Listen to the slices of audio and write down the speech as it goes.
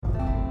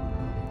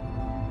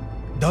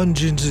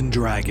Dungeons and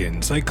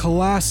Dragons, a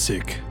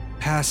classic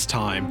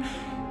pastime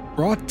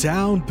brought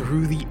down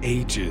through the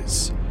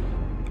ages.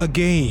 A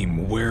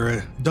game where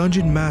a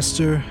dungeon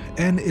master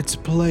and its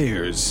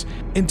players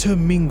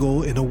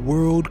intermingle in a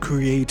world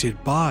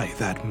created by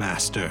that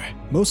master.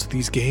 Most of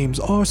these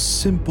games are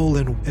simple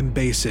and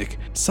basic.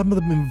 Some of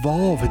them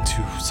evolve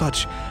into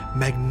such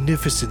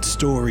magnificent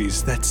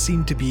stories that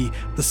seem to be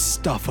the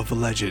stuff of a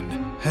legend.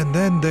 And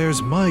then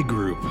there's my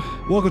group.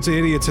 Welcome to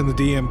Idiots in the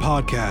DM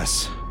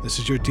podcast. This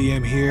is your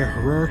DM here,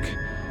 Rourke,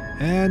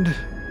 and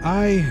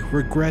I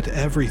regret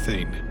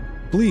everything.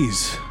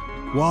 Please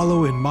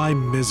wallow in my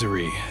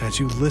misery as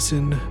you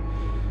listen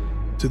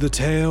to the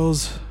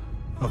tales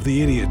of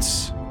the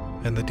idiots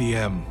and the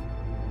DM.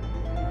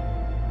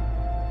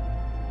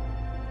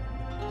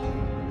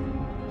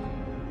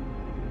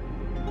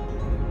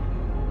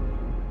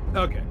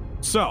 Okay,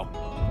 so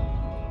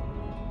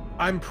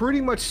I'm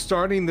pretty much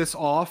starting this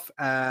off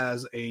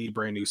as a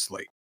brand new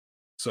slate.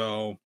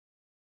 So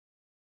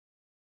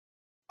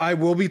I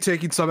will be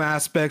taking some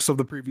aspects of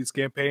the previous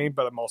campaign,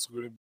 but I'm also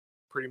going to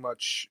pretty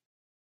much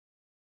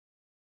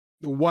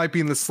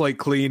wiping the slate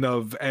clean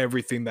of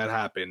everything that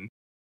happened,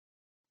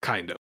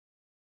 kind of.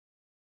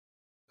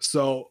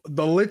 So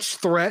the Lich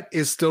threat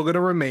is still going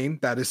to remain.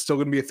 That is still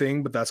going to be a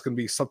thing, but that's going to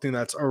be something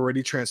that's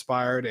already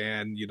transpired,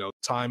 and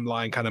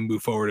timeline kind of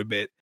move forward a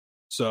bit.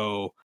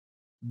 So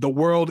the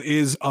world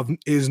is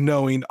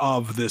knowing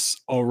of this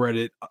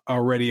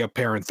already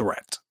apparent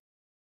threat.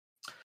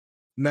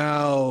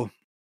 Now,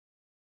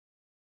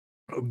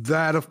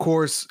 that, of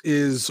course,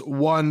 is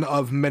one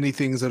of many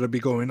things that'll be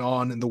going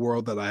on in the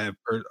world that I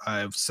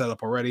have set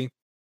up already.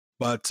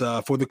 But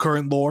for the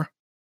current lore,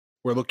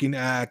 we're looking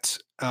at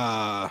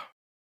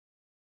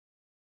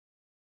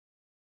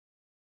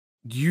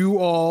you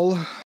all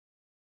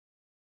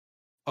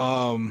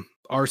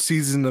are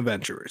seasoned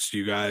adventurers.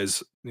 You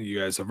guys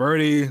have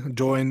already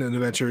joined an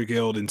adventure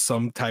guild in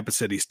some type of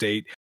city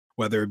state,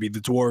 whether it be the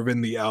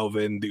Dwarven, the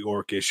Elven, the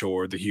Orcish,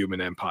 or the Human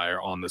Empire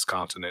on this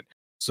continent.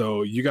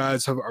 So you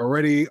guys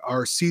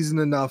are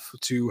seasoned enough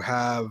to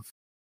have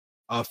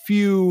a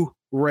few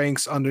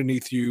ranks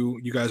underneath you.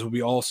 You guys will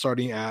be all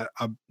starting at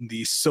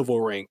the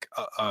silver rank,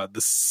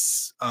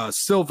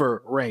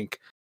 silver rank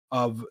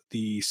of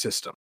the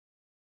system.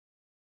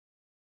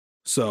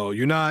 So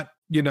you're not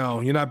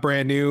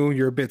brand new.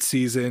 You're a bit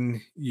seasoned.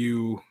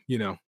 You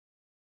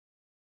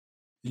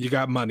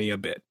got money a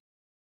bit.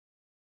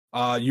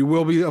 You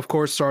will be, of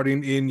course,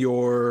 starting in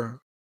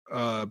your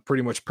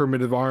pretty much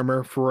primitive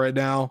armor for right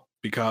now.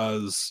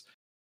 Because,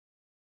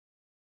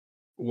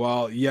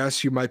 while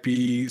yes, you might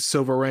be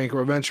silver rank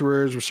or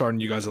adventurers, we're starting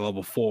you guys at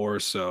level 4,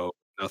 so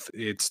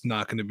it's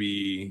not going to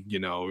be,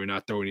 we're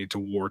not throwing you to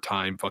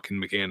wartime fucking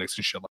mechanics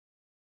and shit like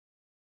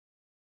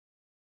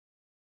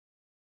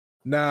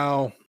that.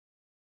 Now,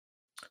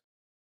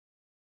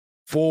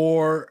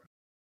 for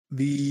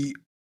the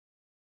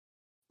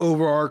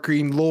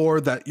overarching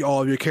lore that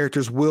all of your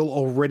characters will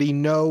already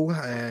know,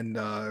 and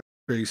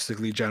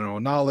basically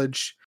general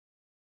knowledge,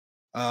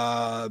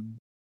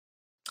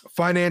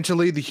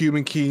 financially, the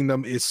human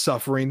kingdom is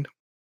suffering,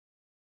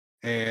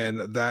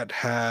 and that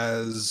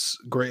has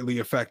greatly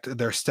affected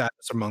their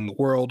status among the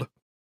world.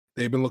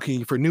 They've been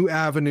looking for new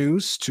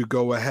avenues to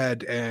go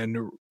ahead and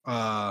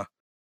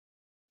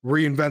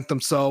reinvent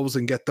themselves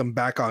and get them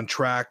back on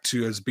track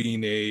to as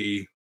being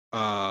a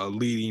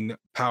leading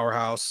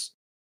powerhouse.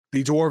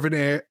 The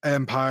Dwarven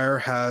Empire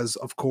has,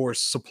 of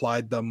course,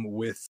 supplied them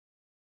with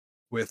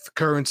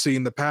currency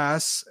in the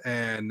past,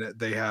 and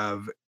they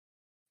have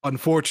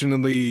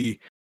unfortunately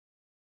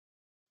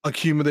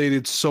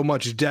accumulated so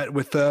much debt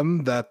with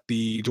them that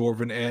the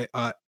Dwarven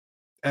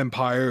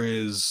Empire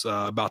is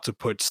about to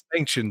put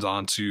sanctions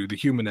onto the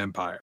Human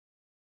Empire.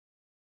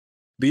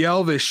 The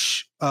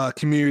Elvish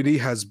community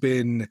has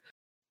been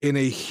in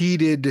a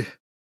heated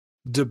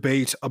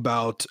debate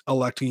about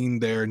electing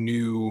their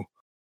new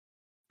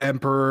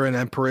emperor and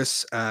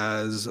empress,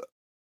 as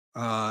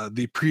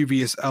the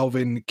previous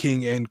Elven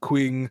king and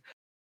queen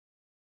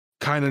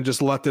kind of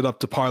just left it up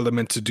to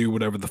Parliament to do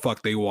whatever the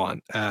fuck they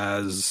want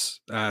as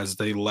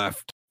they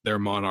left their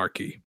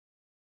monarchy.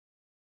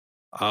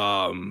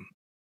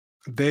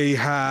 They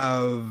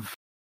have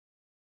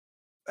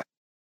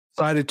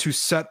decided to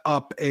set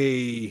up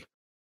a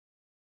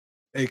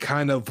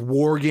kind of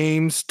war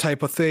games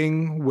type of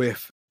thing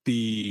with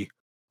the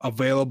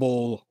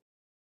available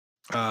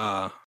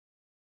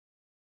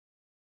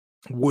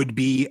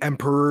would-be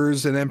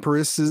emperors and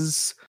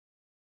empresses.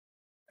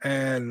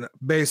 And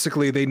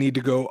basically, they need to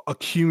go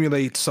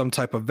accumulate some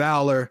type of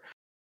valor,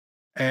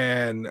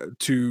 and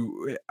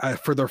to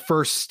for their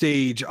first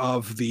stage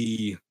of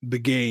the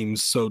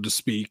games, so to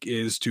speak,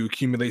 is to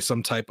accumulate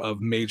some type of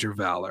major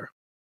valor.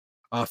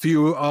 A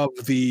few of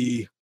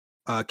the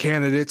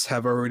candidates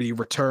have already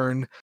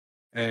returned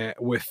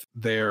with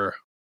their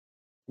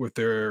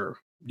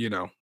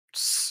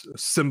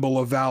symbol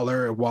of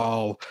valor,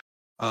 while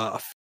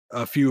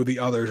a few of the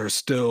others are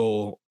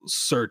still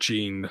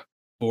searching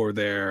for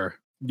their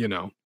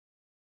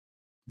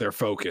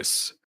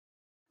focus.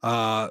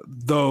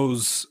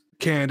 Those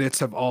candidates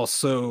have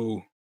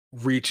also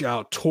reach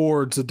out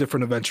towards the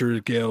different adventure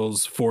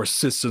guilds for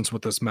assistance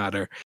with this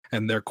matter,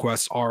 and their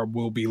quests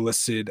will be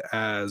listed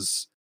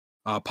as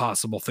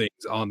possible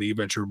things on the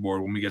adventure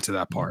board when we get to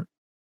that part.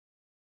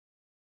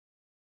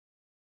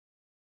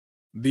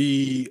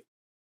 The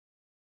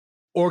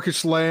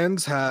Orcish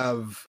lands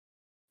have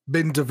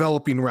been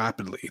developing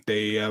rapidly.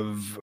 They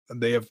have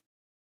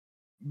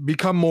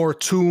become more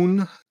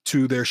attuned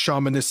to their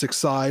shamanistic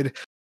side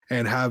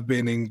and have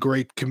been in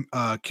great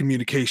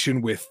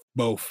communication with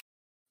both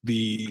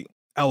the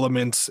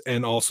elements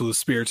and also the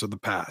spirits of the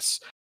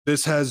past.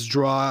 This has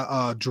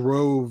driven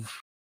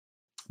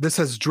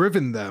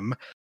them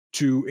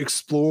to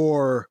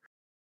explore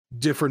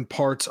different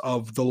parts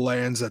of the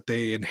lands that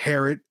they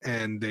inherit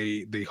and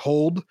they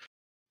hold,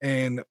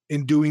 and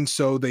in doing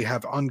so they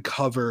have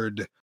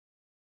uncovered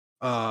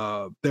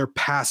their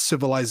past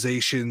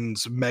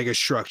civilizations, mega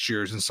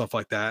structures and stuff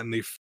like that, and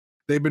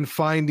they've been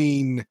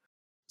finding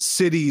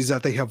cities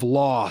that they have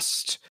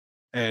lost,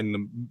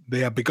 and they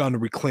have begun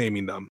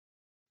reclaiming them.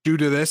 Due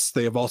to this,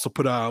 they have also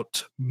put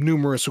out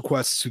numerous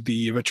requests to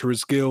the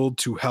Adventurers Guild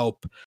to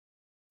help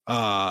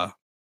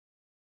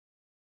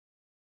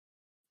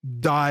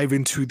dive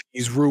into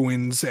these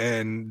ruins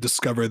and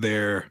discover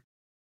their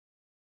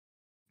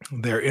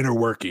inner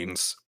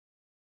workings.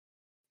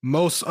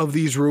 Most of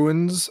these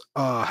ruins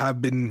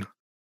have been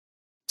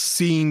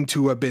seen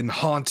to have been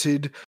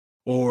haunted,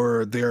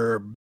 or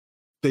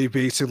they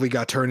basically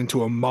got turned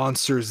into a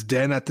monster's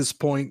den at this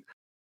point.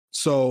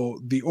 So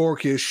the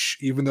Orcish,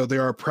 even though they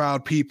are a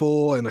proud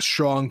people and a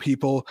strong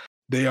people,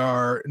 they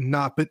are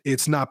not.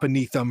 It's not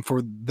beneath them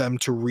for them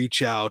to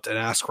reach out and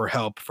ask for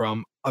help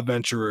from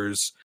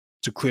adventurers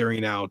to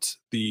clearing out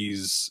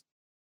these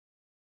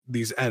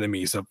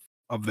enemies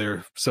of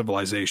their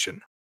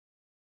civilization.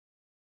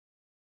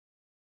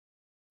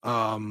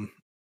 The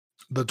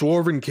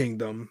Dwarven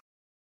Kingdom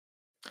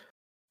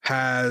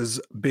has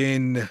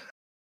been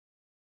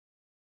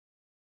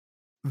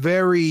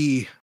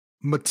very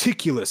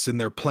meticulous in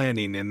their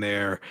planning and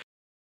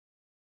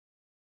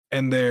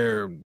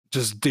their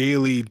just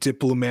daily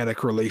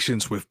diplomatic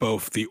relations with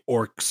both the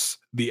orcs,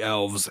 the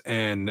elves,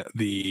 and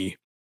the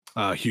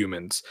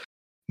humans.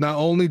 Not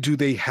only do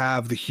they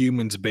have the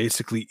humans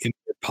basically in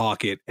their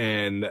pocket,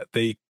 and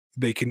they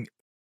can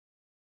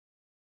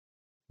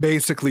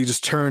basically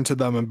just turn to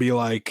them and be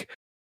like,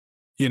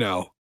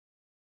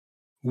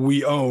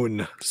 we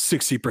own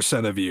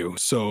 60% of you,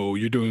 so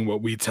you're doing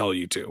what we tell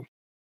you to.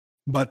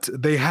 But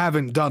they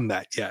haven't done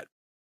that yet.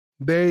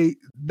 They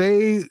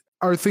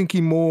are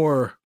thinking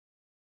more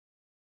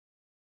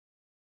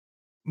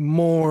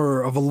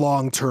of a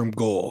long-term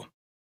goal.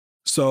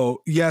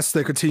 So yes,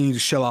 they continue to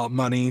shell out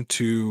money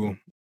to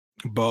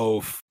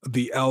both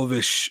the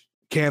elvish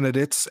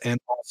candidates and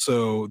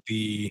also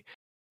the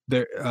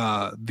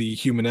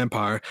human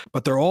empire,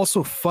 but they're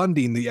also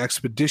funding the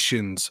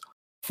expeditions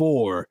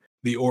for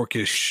the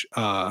Orcish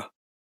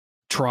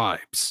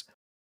tribes.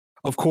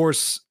 Of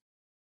course,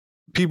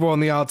 people on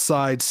the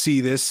outside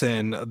see this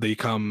and they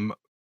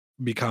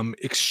become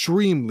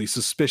extremely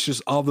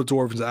suspicious of the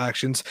dwarves'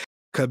 actions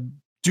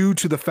due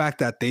to the fact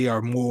that they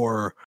are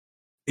more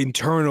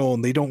internal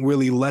and they don't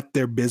really let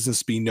their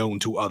business be known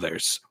to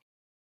others.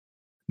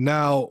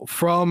 Now,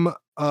 from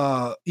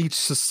each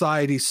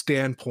society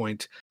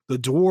standpoint, the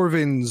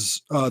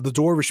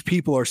dwarvish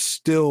people are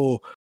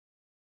still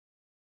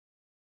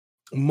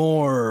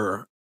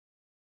more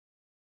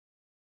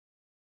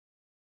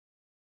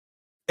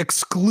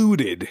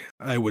excluded,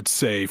 I would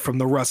say, from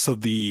the rest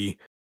of the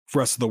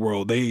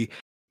world. They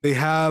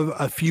have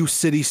a few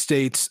city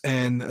states,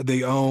 and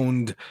they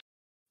own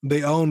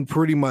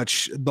pretty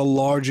much the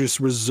largest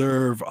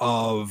reserve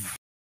of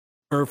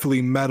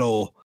earthly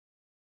metal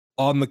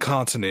on the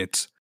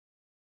continent.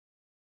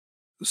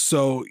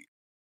 So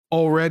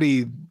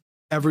already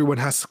everyone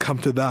has to come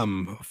to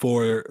them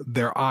for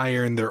their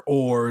iron, their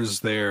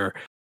ores, their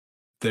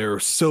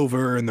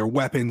silver, and their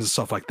weapons and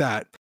stuff like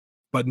that.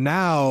 But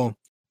now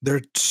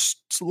they're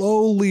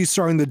slowly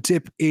starting to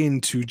dip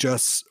into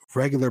just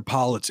regular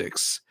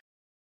politics.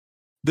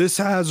 This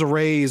has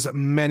raised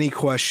many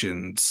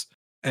questions,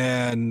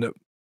 and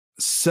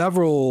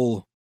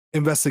several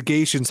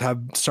investigations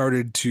have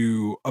started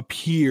to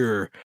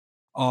appear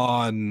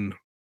on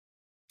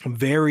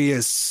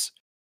various,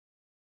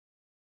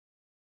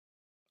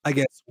 I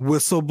guess,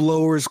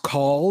 whistleblowers'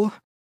 call.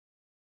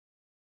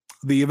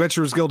 The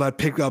Adventurers Guild had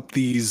picked up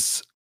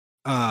these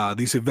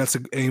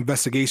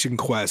investigation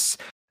quests,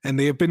 and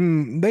they've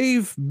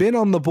been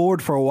on the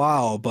board for a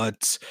while,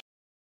 but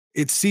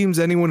it seems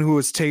anyone who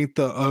was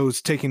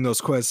taking those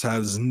quests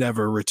has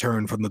never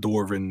returned from the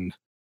Dwarven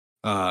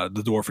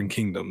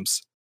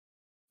kingdoms.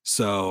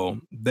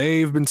 So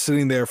they've been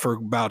sitting there for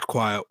about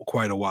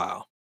quite a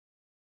while.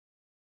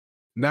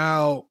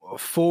 Now,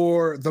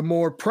 for the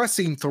more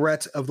pressing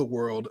threat of the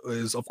world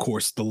is, of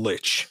course, the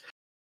Lich.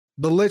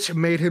 The Lich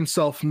made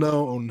himself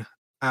known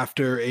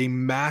after a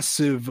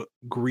massive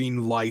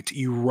green light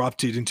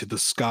erupted into the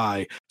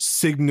sky,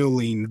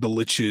 signaling the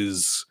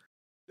Lich's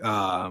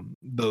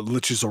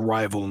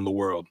arrival in the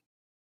world.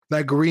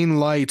 that green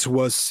light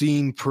was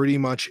seen pretty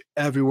much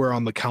everywhere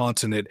on the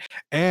continent,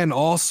 and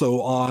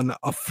also on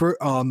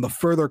on the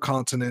further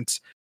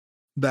continents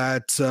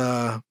that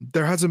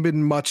there hasn't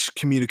been much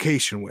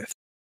communication with.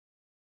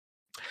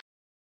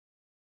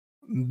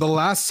 The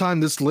last time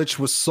this lich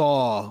was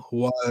saw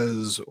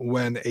was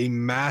when a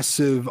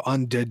massive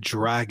undead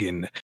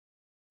dragon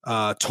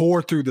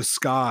tore through the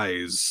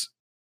skies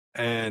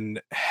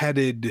and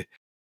headed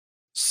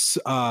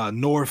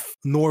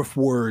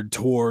northward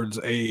towards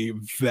a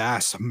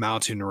vast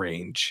mountain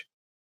range.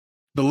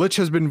 The lich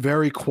has been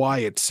very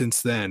quiet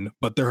since then,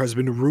 but there has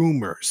been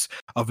rumors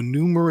of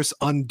numerous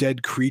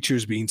undead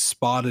creatures being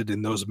spotted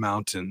in those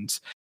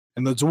mountains,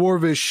 and the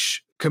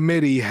Dwarvish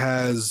committee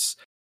has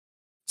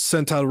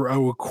sent out a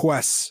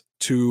request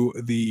to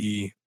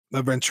the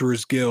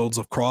adventurers guilds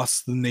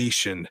across the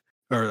nation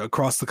or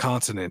across the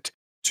continent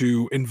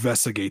to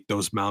investigate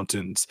those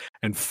mountains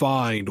and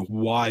find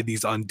why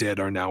these undead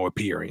are now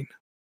appearing.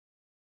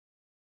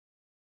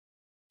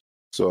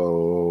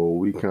 So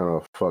we kind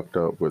of fucked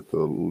up with the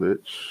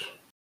lich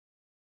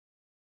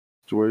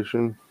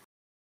situation.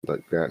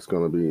 Like, that's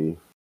going to be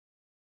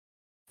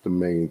the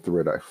main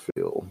threat, I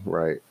feel,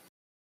 right?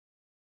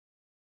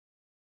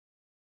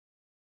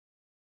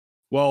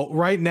 Well,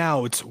 right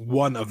now it's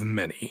one of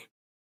many.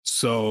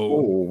 So,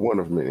 one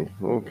of many.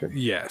 Okay.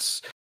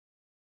 Yes.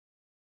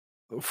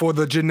 For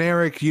the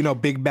generic,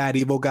 big bad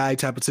evil guy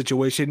type of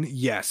situation,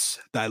 yes,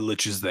 that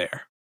lich is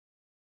there.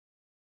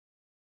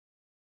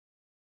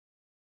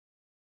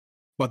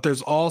 But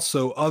there's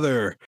also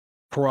other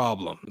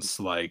problems,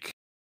 like,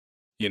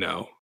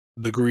 the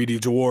greedy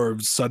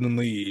dwarves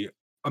suddenly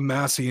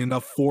amassing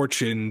enough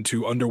fortune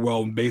to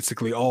underwhelm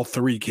basically all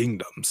three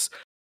kingdoms.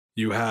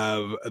 You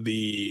have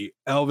the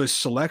elvish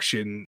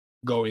selection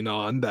going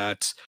on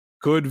that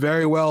could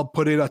very well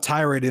put a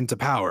tyrant into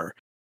power.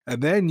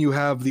 And then you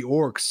have the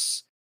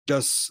orcs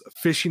just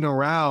fishing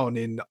around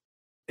in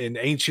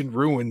ancient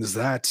ruins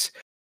that,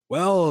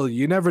 well,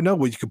 you never know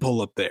what you could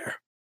pull up there.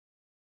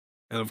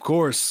 And of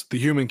course, the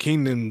human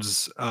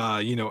kingdoms,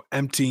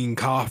 emptying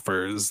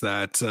coffers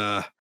that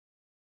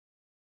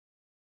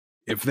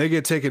if they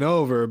get taken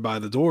over by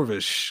the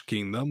Dwarvish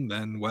kingdom,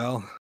 then,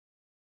 well,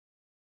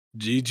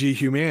 GG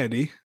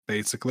humanity,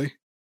 basically.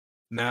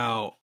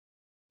 Now,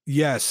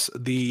 yes,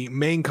 the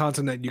main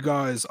continent you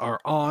guys are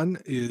on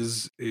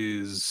is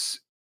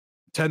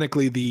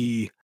technically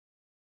the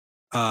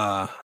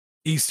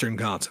eastern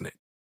continent.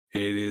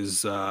 It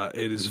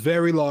is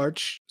very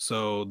large,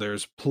 so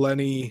there's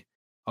plenty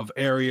of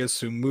areas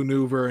to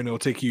maneuver, and it'll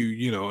take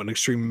you, an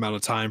extreme amount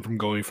of time from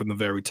going from the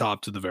very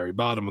top to the very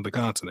bottom of the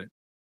continent.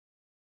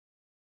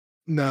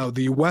 Now,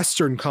 the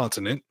western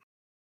continent,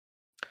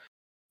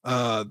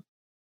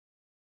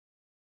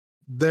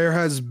 there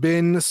has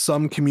been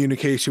some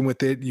communication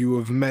with it. You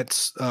have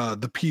met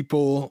the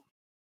people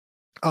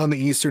on the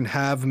eastern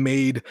have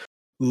made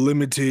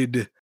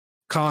limited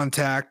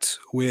contact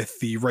with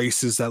the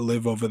races that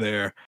live over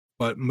there,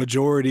 but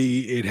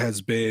majority it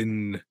has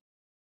been,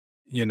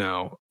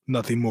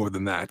 nothing more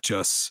than that,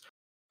 just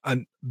a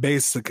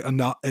basic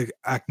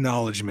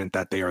acknowledgement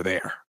that they are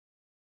there.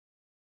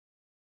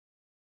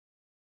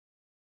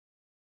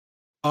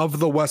 Of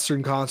the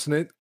western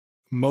continent,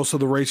 most of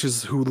the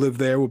races who live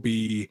there will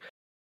be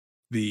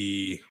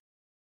the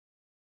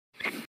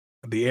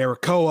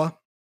Arakoa,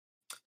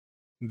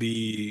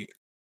 the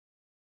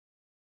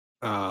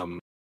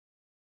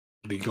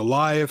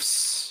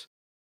Goliaths.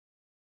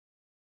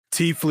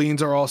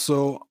 Tieflings are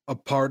also a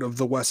part of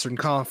the western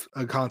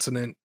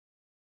continent.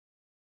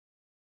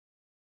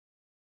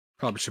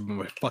 Probably should put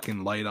my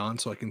fucking light on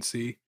so I can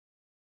see.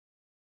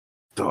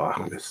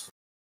 Darkness.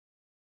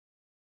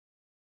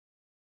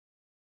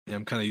 Yeah,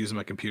 I'm kind of using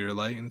my computer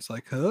light, and it's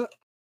like, huh?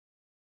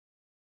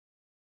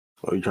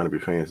 Oh, you're trying to be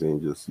fancy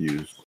and just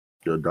use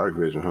your dark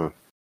vision, huh?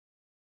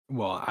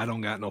 Well, I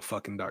don't got no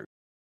fucking dark.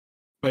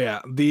 But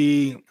yeah,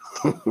 the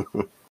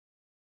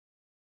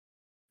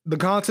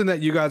continent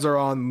that you guys are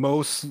on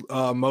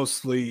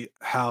mostly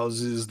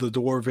houses the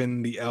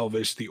Dwarven, the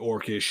Elvish, the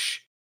Orcish,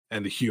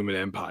 and the Human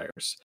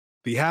empires.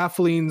 The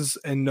Halflings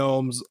and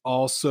Gnomes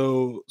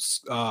also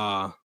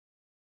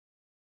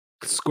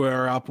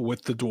square up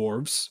with the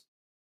Dwarves.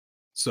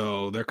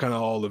 So they're kind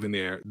of all living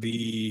there.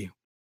 The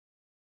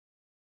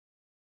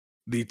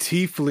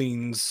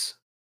Tieflings,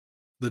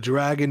 the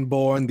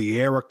Dragonborn, the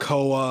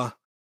Arakoa,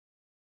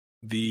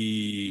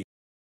 the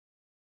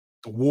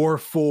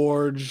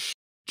Warforged,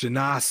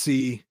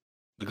 Genasi,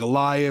 the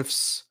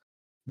Goliaths,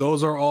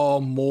 those are all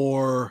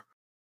more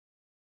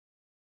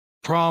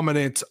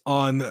prominent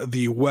on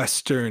the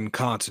western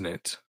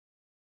continent.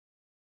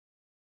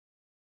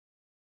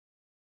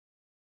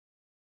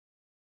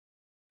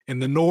 In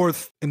the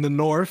north,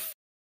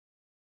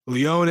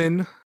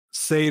 Leonin,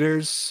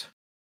 Satyrs,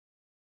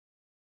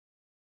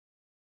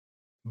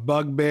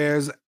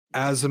 Bugbears,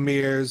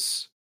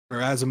 Azamars,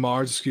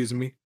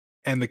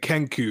 and the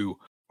Kenku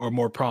are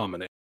more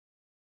prominent.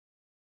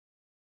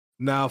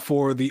 Now,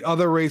 for the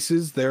other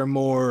races, they're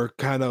more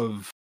kind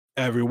of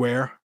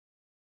everywhere.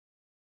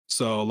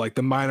 So, like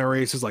the minor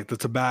races, like the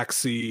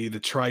Tabaxi, the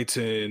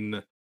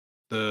Triton,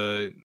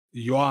 the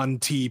Yuan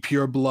Ti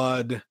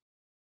pureblood,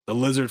 the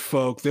lizard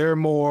folk, they're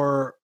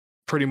more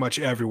pretty much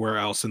everywhere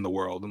else in the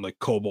world, and like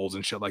kobolds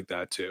and shit like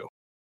that too.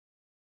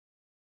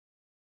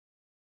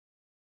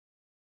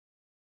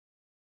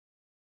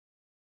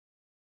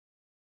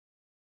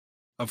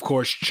 Of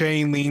course,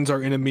 chainlings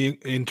are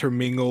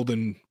intermingled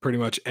in pretty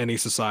much any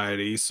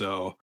society,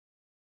 so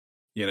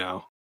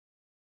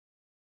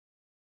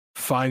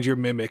find your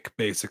mimic,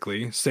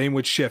 basically. Same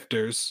with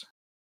shifters.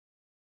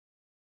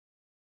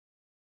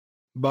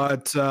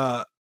 But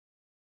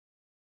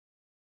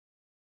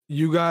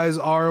you guys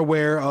are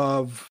aware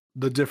of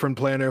the different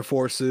planar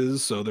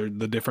forces, so they're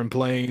the different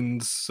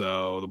planes,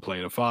 so the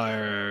plane of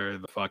fire,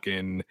 the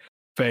fucking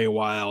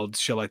Feywild,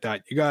 shit like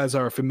that. You guys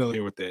are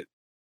familiar with it.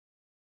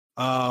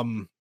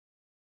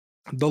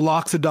 The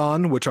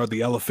Loxodon, which are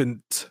the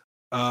elephant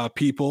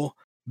people,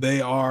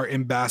 they are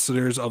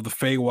ambassadors of the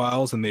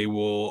Feywilds, and they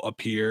will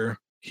appear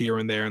here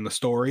and there in the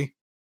story.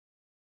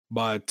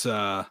 But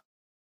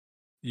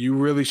you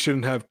really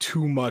shouldn't have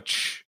too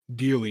much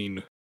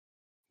dealing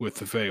with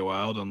the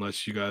Feywild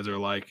unless you guys are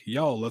like,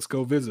 yo, let's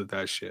go visit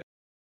that shit.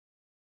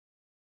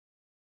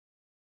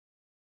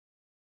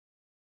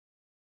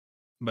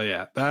 But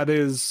yeah, that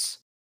is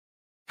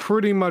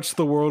pretty much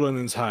the world in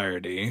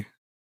entirety.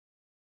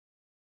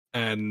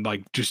 And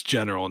like just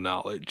general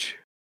knowledge.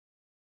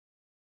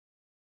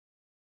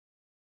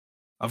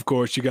 Of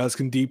course, you guys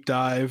can deep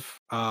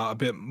dive a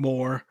bit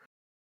more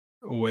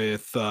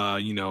with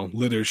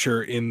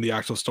literature in the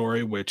actual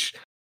story, which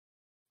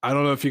I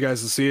don't know if you guys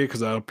can see it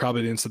because I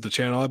probably didn't set the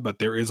channel up, but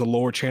there is a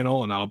lore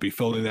channel, and I'll be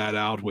filling that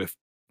out with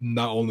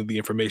not only the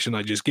information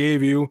I just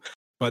gave you,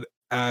 but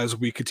as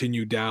we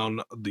continue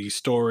down the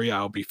story,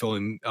 I'll be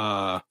filling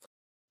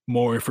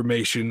more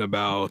information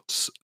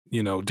about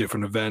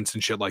different events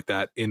and shit like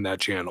that in that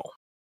channel.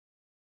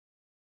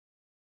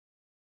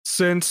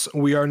 Since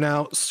we are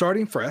now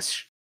starting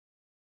fresh,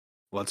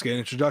 let's get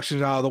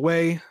introductions out of the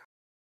way.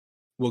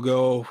 We'll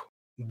go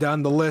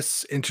down the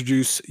list,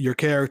 introduce your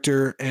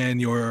character and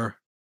your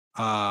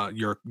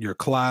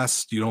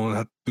class. You don't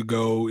have to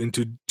go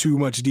into too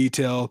much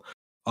detail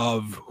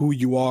of who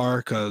you are,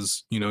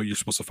 because you're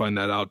supposed to find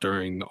that out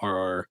during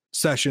our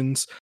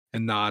sessions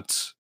and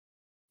not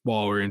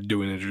while we're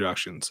doing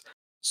introductions.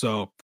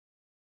 So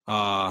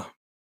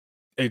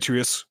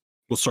Atreus,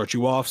 we'll start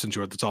you off since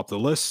you're at the top of the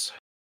list.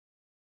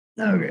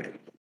 Okay.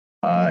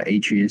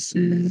 Atreus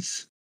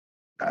is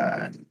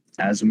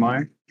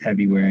Azamar,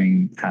 heavy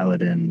wearing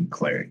paladin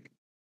cleric.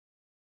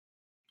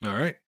 All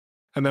right.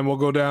 And then we'll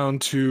go down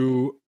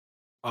to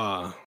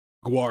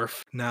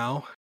Gwarf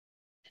now.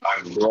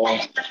 I'm Brawl,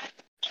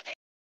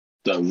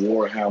 the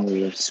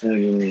Warhammer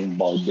swinging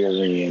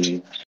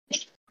barbarian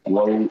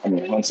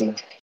hunter.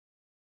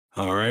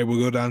 All right, we'll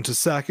go down to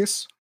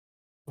Sakis.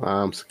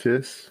 I'm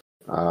Sakis.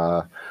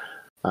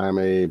 I'm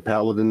a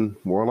paladin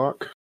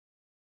warlock.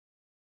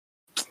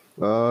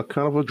 Kind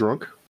of a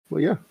drunk, but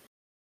yeah.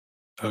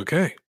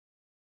 Okay.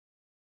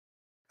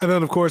 And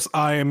then, of course,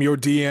 I am your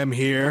DM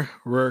here,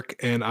 Rurk,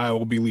 and I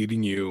will be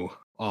leading you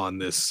on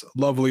this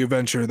lovely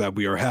adventure that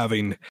we are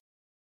having.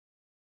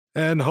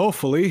 And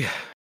hopefully,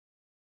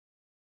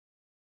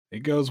 it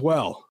goes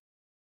well.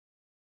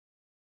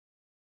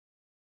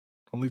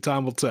 Only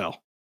time will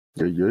tell.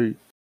 Yeah.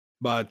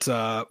 But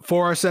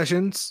for our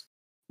sessions,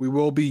 we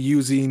will be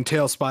using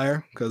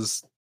Tailspire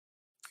because,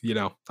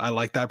 I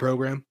like that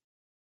program.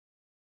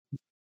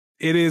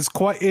 It is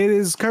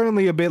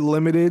currently a bit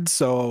limited,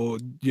 so,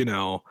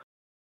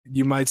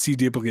 you might see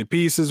duplicate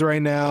pieces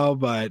right now,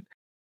 but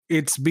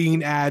it's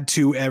being added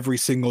to every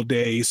single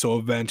day, so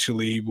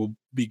eventually we'll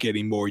be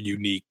getting more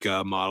unique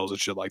models and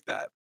shit like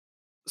that.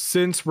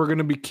 Since we're going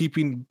to be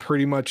keeping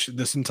pretty much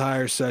this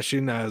entire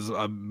session as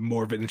a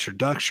more of an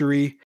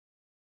introductory,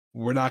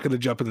 we're not going to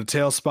jump into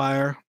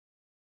Tailspire,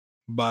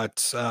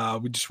 but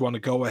we just want to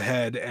go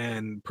ahead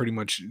and pretty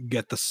much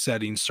get the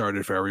setting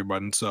started for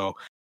everyone. So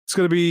it's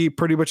going to be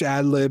pretty much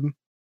ad lib,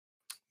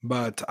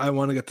 but I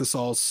want to get this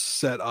all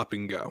set up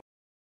and go.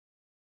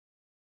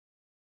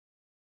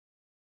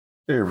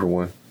 Hey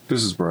everyone,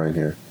 this is Brian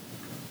here.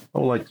 I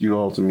would like you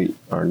all to meet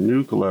our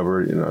new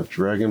collaborator in our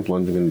dragon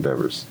plunging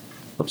endeavors,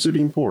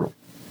 Obsidian Portal.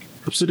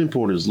 Obsidian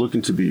Portal is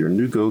looking to be your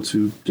new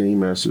go-to Game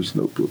Master's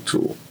notebook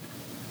tool.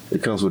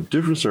 It comes with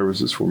different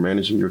services for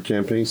managing your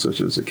campaign, such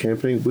as a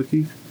campaign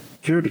wiki,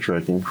 character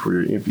tracking for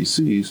your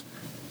NPCs,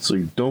 so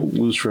you don't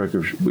lose track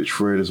of which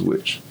Fred is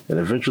which, an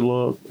adventure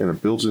log, and a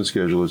built-in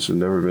scheduler to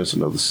never miss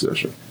another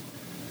session.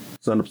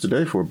 Sign up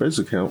today for a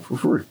basic account for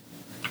free.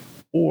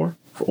 Or,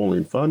 for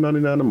only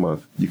 $5.99 a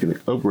month, you can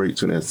upgrade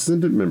to an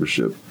Ascendant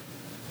membership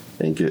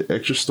and get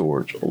extra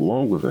storage,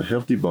 along with a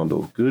hefty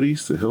bundle of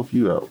goodies to help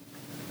you out.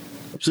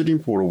 Obsidian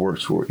Portal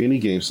works for any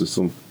game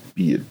system,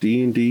 be it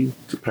D&D,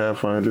 to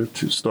Pathfinder,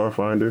 to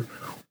Starfinder,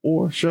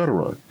 or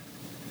Shadowrun.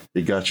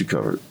 It got you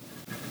covered.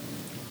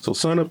 So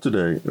sign up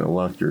today and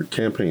unlock your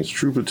campaign's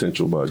true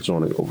potential by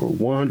joining over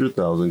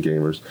 100,000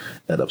 gamers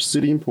at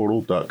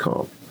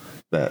obsidianportal.com.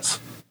 That's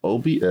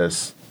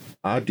OBSIDIAN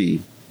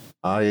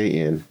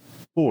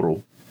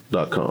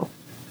portal.com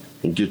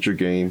and get your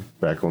game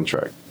back on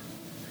track.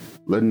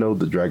 Let him know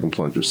the Dragon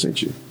Plunger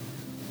sent you.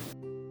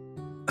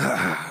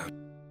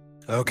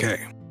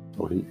 Okay.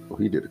 Oh,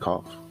 he did a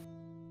cough.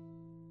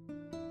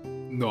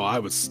 No, I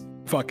was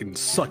fucking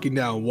sucking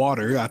down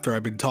water after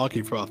I've been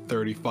talking for about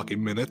 30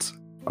 fucking minutes.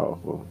 Oh,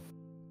 well.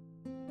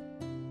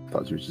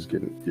 Thought you were just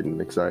getting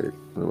excited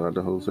about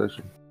the whole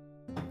session.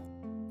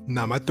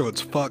 Nah, my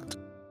throat's fucked.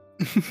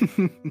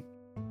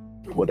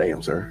 Well,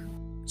 damn, sir.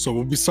 So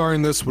we'll be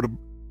starting this with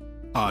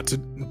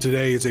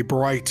today is a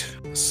bright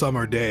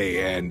summer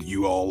day, and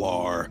you all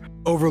are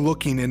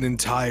overlooking an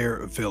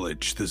entire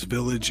village. This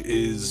village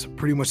is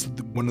pretty much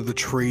one of the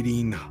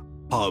trading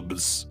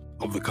hubs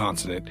of the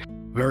continent.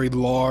 Very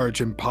large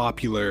and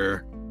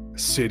popular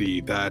city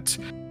that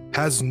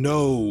has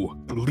no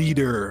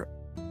leader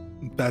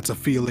that's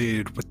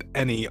affiliated with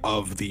any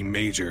of the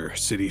major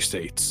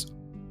city-states.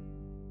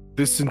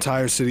 This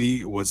entire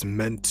city was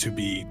meant to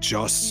be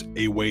just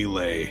a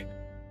waylay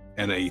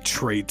and a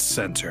trade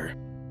center.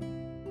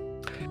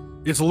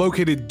 It's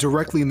located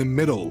directly in the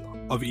middle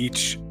of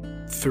each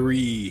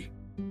 3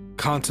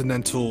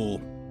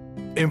 continental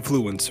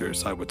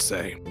influencers, I would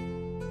say.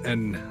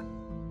 And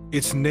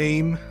its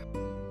name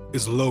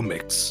is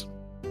Lomix.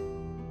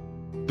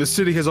 The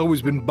city has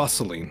always been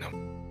bustling,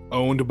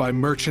 owned by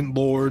merchant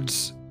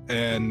lords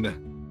and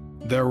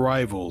their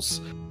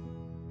rivals.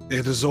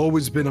 It has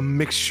always been a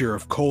mixture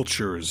of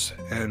cultures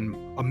and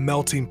a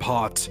melting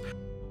pot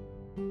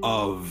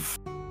of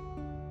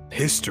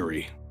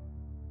history.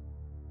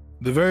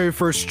 The very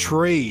first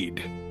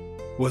trade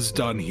was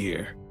done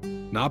here,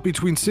 not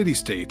between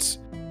city-states,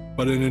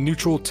 but in a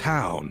neutral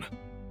town.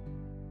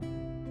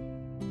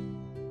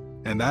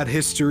 And that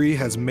history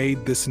has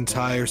made this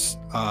entire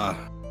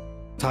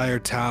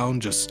town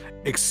just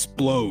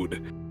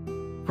explode,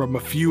 from a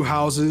few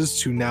houses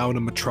to now in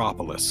a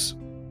metropolis.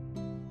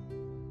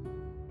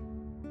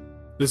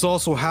 This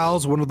also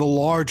housed one of the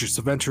largest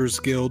Adventurers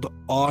Guild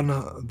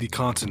on the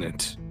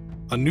continent,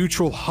 a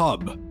neutral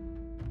hub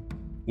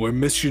where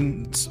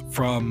missions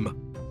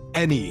from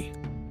any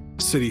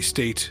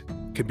city-state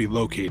can be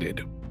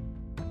located.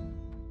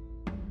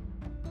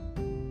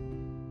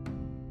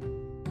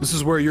 This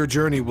is where your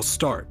journey will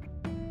start,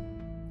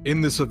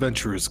 in this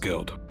Adventurers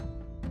Guild.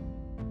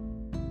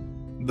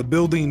 The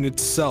building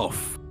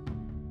itself,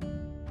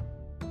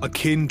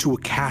 akin to a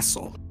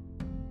castle.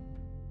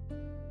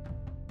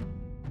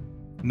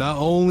 Not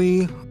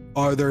only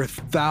are there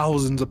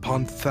thousands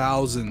upon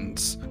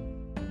thousands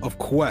of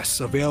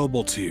quests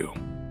available to you,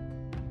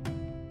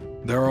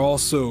 there are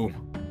also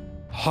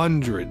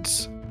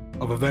hundreds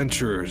of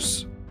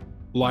adventurers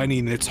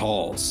lining its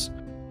halls,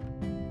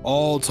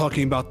 all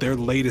talking about their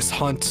latest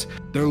hunt,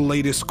 their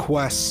latest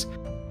quests,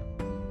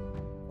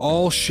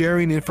 all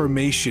sharing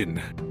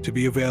information to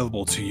be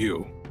available to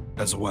you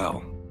as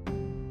well.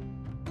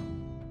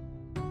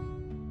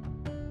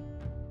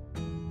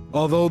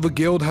 Although the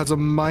guild has a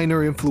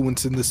minor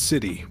influence in the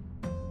city,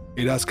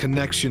 it has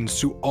connections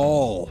to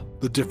all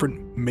the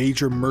different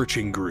major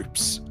merchant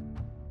groups.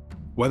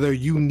 Whether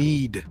you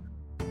need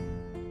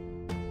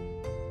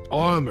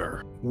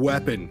armor,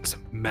 weapons,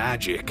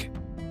 magic,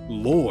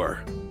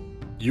 lore,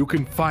 you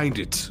can find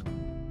it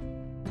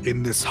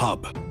in this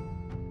hub.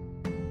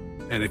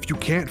 And if you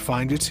can't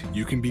find it,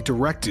 you can be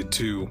directed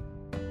to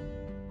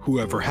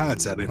whoever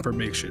has that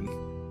information.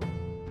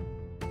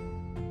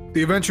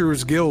 The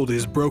Adventurers Guild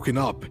is broken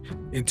up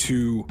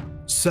into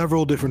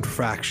several different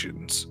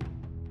factions.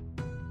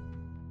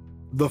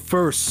 The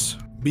first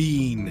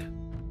being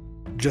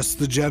just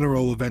the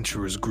general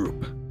adventurers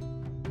group.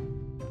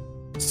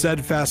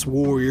 Steadfast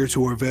warriors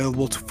who are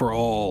available for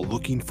all,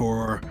 looking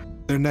for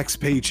their next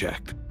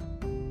paycheck.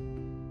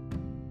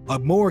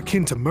 More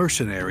akin to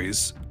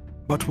mercenaries,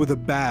 but with a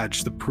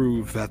badge to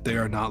prove that they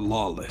are not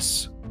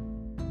lawless.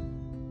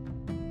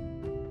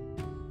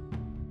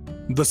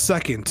 The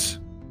second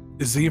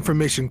is the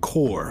Information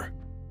Corps.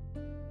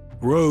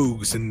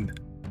 Rogues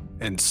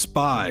and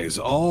spies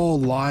all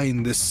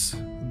line this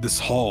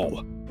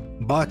hall,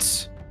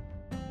 but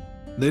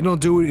they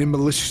don't do it in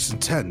malicious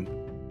intent.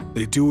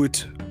 They do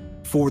it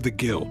for the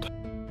guild.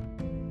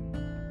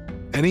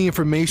 Any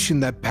information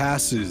that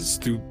passes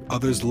through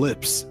others'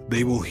 lips,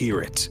 they will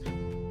hear it.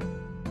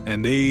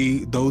 And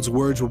those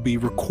words will be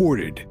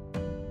recorded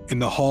in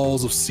the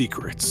halls of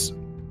secrets.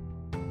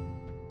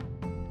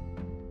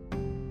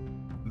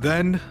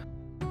 Then,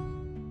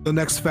 the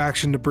next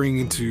faction to bring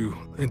into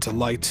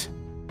light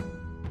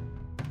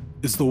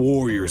is the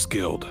Warriors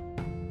Guild.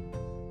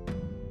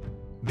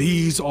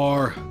 These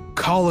are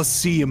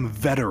Colosseum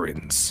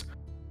veterans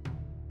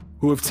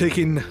who have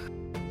taken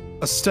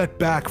a step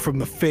back from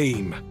the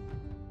fame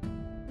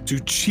to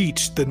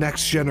teach the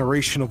next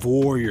generation of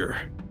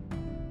warrior.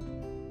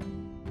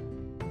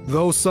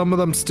 Though some of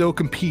them still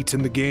compete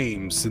in the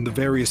games in the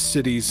various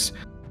cities,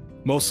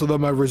 most of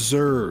them are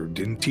reserved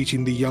in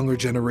teaching the younger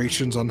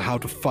generations on how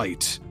to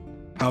fight,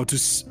 how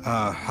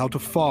to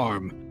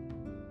farm,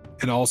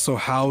 and also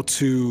how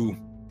to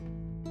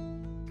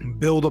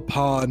build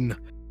upon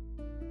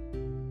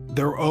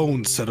their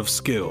own set of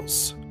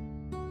skills.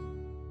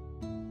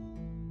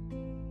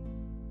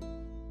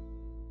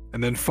 And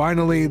And then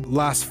finally,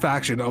 last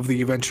faction of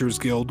the Adventurers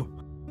Guild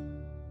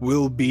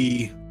will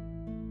be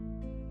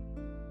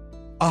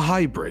a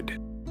hybrid.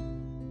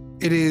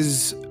 It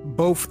is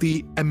both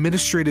the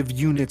administrative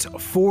unit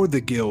for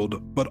the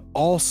guild, but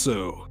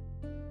also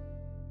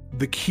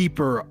the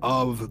keeper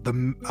of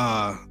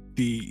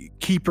the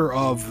keeper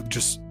of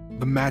just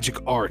the magic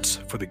arts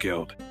for the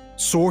guild.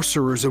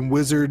 Sorcerers and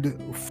wizards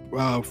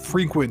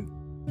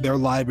frequent their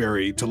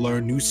library to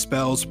learn new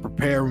spells,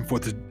 prepare them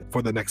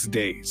for the next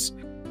days.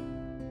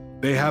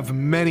 They have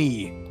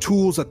many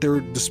tools at their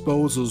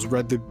disposals,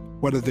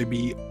 whether they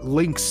be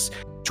links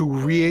to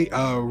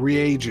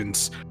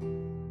reagents,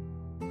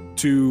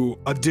 to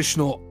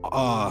additional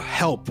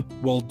help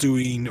while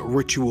doing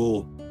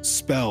ritual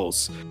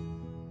spells.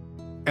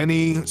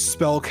 Any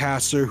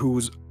spellcaster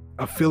who's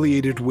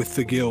affiliated with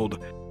the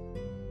guild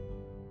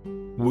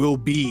will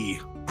be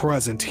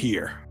present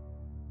here.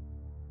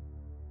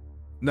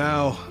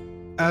 Now,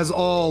 as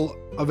all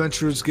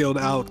Adventurers Guild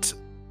out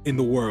in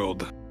the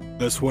world,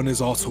 this one is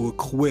also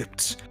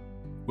equipped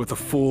with a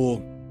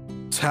full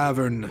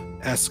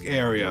tavern-esque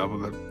area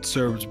that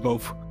serves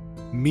both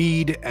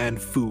mead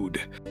and food.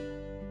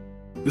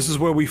 This is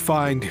where we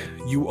find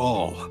you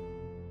all.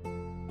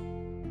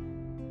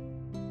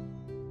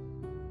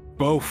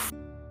 Both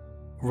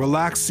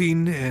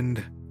relaxing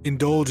and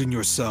indulging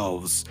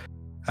yourselves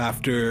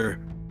after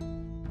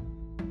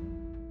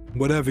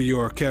whatever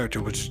your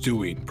character was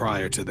doing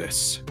prior to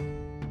this.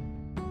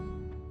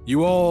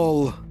 You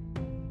all,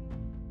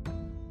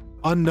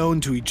 unknown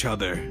to each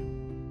other,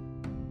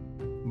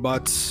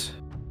 but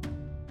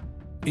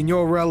in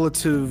your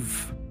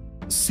relative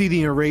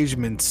seating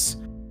arrangements,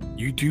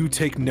 you do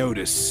take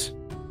notice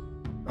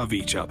of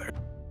each other.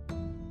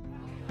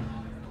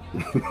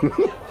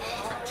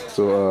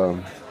 So,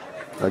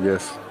 I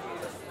guess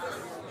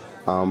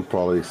I'm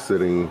probably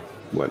sitting,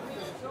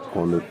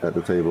 at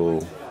the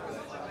table.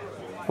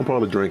 I'm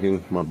probably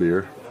drinking my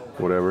beer,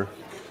 whatever.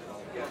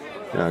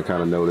 And I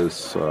kind of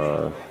notice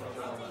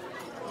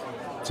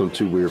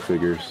two weird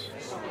figures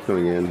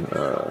coming in,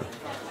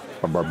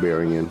 a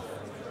barbarian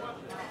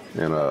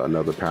and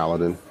another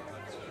paladin.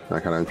 And I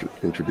kind of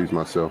introduce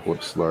myself with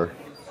a slur.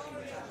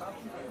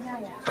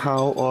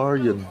 How are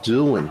you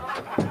doing?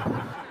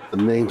 The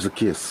name's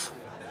Kiss.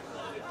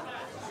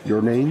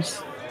 Your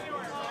names?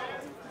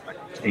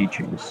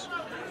 Atreus.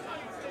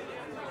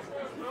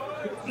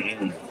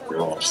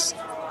 Gross.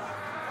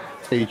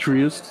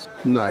 Atreus?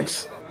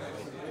 Nice.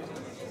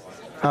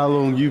 How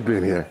long you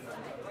been here?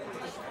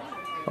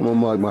 I'm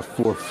on like my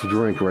fourth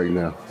drink right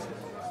now.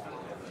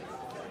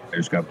 I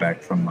just got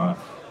back from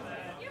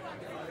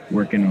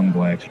working on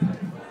blacksmith.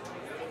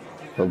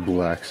 A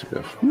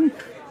blacksmith.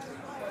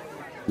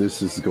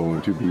 This is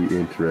going to be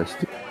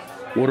interesting.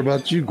 What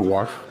about you,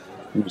 Gwarf?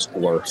 Who's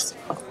worse?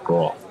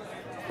 Groff.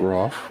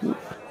 Groff?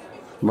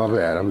 My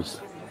bad. I'm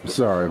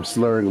sorry. I'm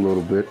slurring a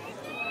little bit.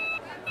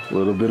 A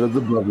little bit of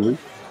the bubbly.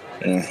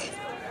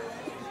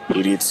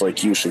 Idiots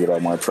like you should get out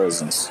of my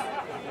presence.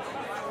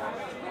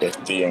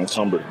 If they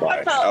encumbered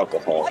by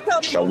alcohol,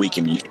 shall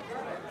weaken you.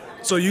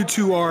 So you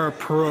two are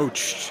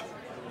approached.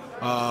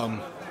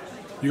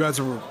 You guys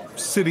are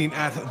sitting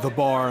at the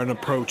bar and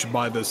approached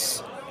by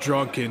this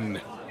drunken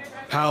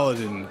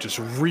paladin just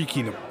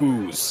reeking of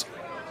booze.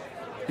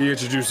 He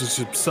introduces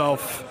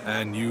himself,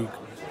 and you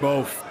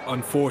both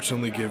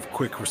unfortunately give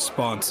quick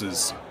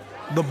responses.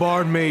 The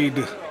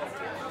barmaid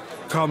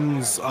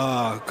comes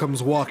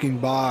walking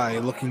by,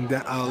 looking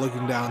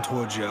down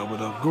towards you with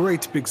a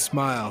great big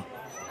smile.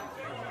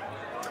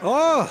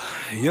 Oh,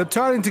 you're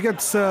trying to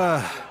get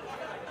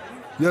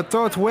your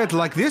throat wet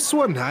like this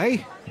one,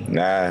 eh?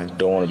 Nah,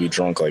 don't want to be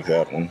drunk like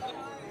that one.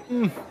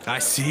 I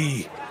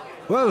see.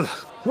 Well,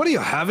 what are you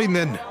having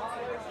then?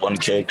 One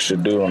cake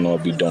should do, and I'll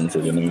be done for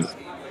the night.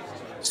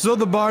 So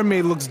the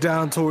barmaid looks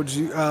down towards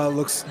you,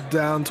 towards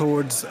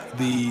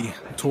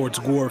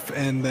Gwarf,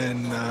 and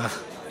then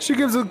she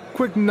gives a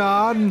quick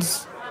nod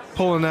and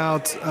pulling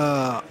out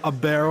a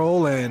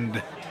barrel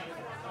and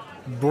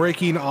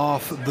breaking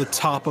off the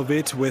top of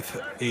it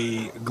with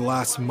a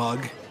glass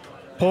mug,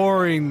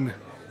 pouring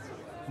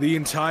the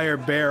entire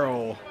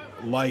barrel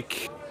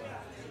like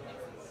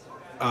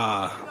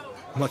a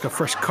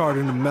fresh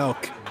carton of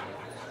milk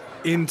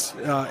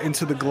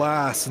into the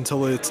glass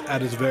until it's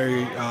at its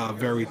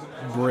very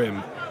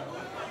brim.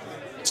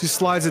 She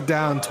slides it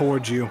down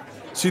towards you.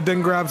 She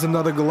then grabs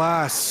another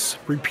glass,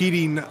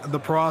 repeating the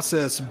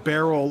process,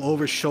 barrel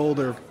over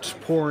shoulder, just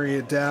pouring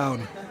it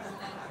down.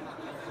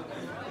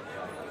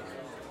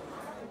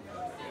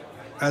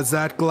 As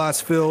that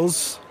glass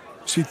fills,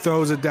 she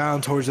throws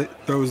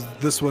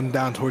this one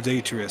down towards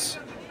Atreus.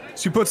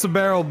 She puts the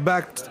barrel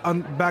back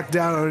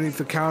down underneath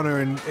the counter,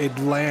 and it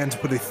lands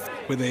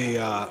with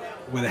a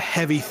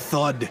heavy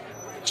thud.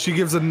 She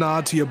gives a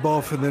nod to you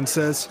both and then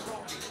says,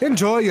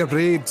 "Enjoy your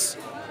breeds."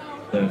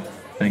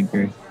 Thank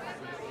you.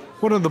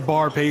 One of the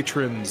bar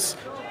patrons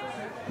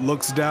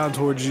looks down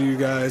towards you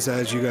guys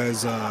as you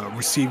guys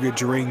receive your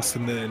drinks,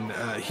 and then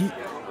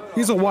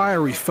he's a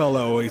wiry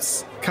fellow.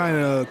 He's kind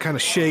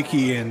of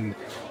shaky, and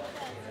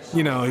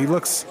he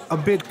looks a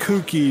bit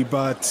kooky,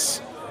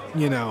 but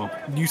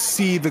you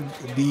see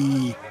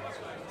the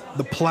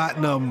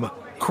platinum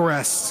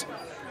crest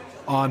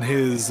on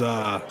his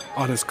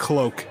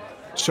cloak,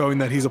 showing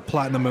that he's a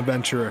platinum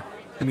adventurer.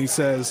 And he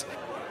says,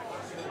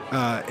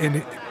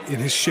 in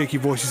his shaky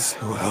voice, he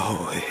says,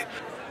 "Well,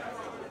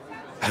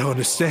 I don't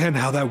understand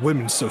how that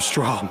woman's so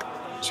strong.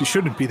 She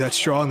shouldn't be that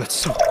strong. That's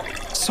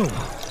so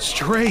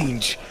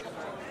strange.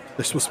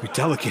 They're supposed to be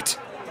delicate,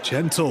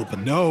 gentle, but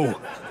no,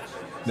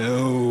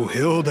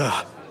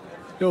 Hilda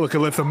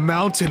could lift a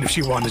mountain if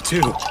she wanted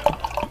to.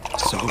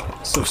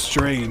 So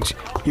strange."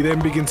 He then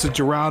begins to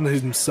drown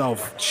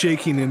himself,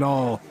 shaking and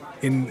all,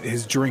 in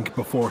his drink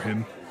before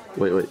him.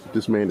 Wait,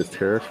 this man is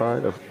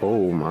terrified of,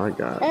 oh my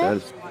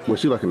god, was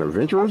she like an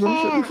adventurer or some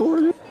shit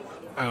before?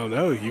 I don't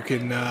know, you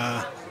can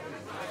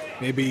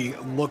maybe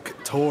look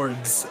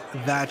towards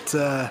that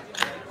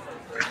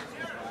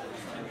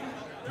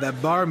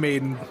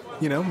barmaid,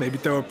 maybe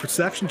throw a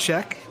perception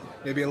check,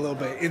 maybe a little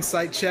bit of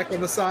insight check on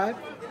the side.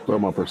 Well,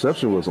 my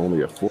perception was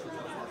only a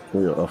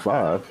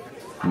 5.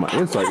 My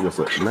insight was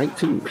a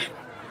 19.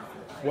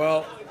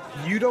 Well,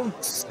 you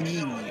don't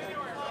see,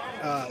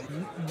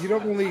 you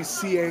don't really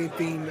see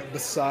anything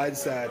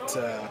besides that.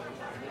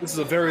 This is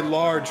a very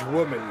large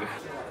woman,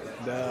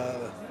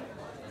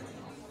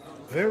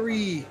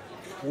 very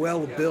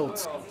well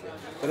built.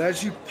 But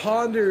as you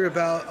ponder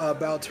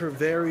about her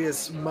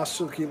various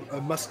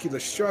muscular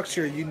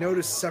structure, you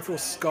notice several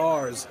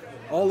scars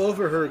all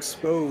over her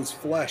exposed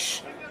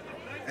flesh,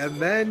 and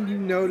then you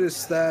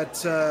notice that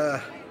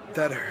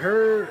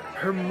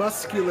her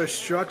muscular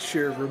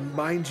structure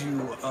reminds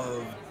you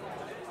of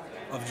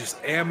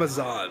just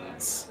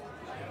Amazons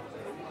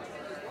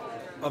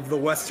of the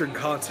Western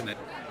continent.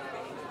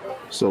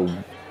 So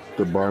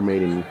the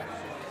barmaid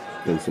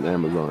is an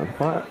Amazon.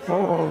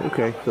 Oh,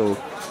 okay. So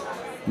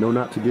no,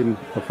 not to get in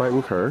a fight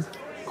with her.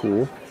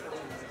 Cool.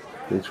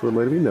 Thanks for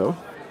letting me know.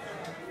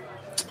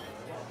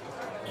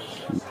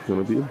 She's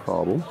gonna be a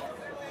problem.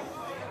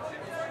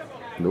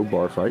 No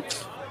bar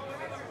fights.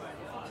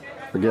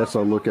 I guess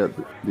I'll look at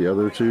the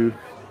other two,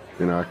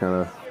 and I kind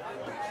of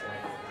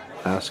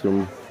ask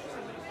them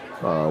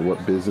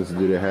what business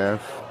do they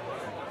have,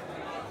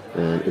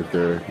 and if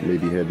they're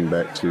maybe heading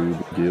back to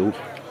the guild,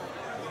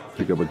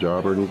 pick up a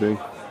job or anything.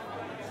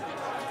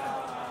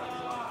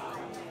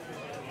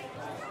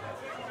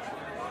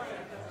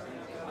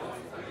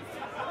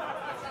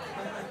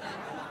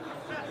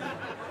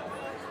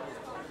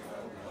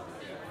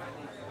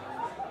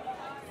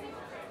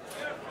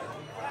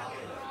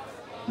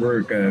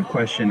 Rourke,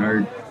 question: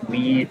 are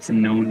we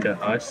known to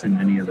us in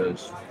any of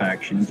those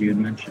factions you had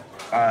mentioned?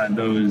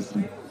 Those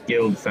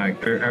guild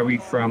factor. Are we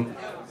from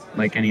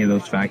like any of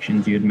those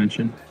factions you had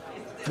mentioned?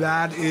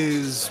 That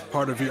is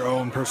part of your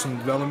own personal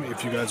development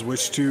if you guys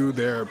wish to.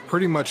 They're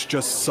pretty much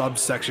just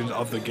subsections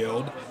of the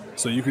guild,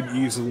 so you could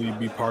easily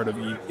be part of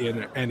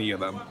in any of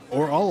them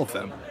or all of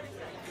them,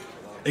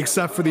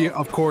 except for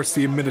of course,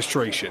 the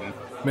administration.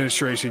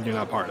 Administration you're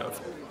not part of.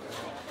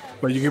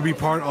 But you can be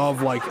part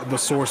of, like, the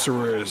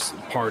sorcerers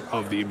part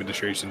of the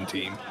administration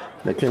team.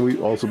 Now, can we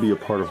also be a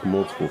part of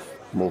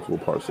multiple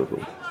parts of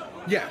them?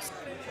 Yes.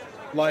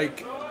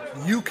 Like,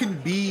 you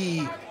could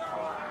be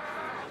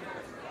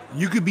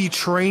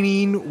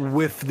training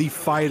with the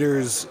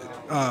fighters,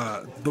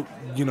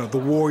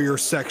 the warrior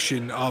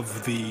section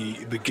of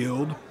the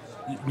guild,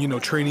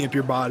 training up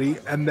your body,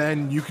 and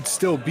then you could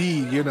still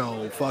be,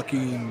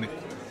 fucking...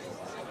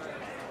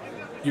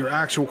 Your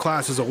actual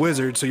class is a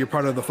wizard, so you're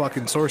part of the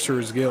fucking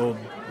Sorcerers Guild,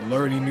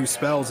 learning new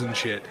spells and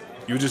shit.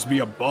 You would just be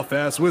a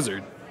buff-ass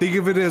wizard. Think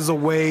of it as a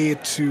way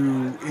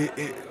to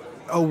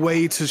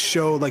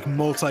show, like,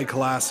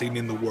 multi-classing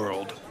in the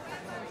world.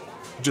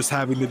 Just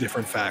having the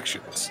different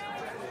factions.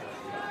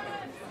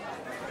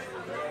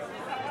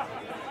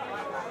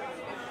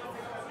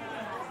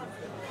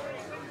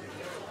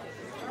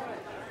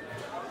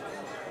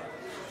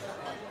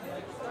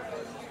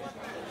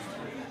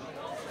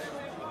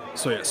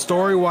 So yeah,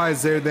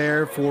 story-wise, they're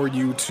there for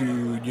you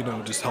to,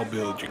 just help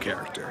build your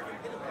character.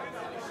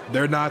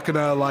 They're not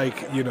gonna,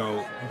 like,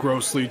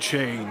 grossly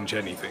change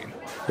anything.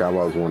 Yeah, I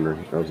was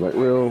wondering. I was like,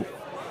 well,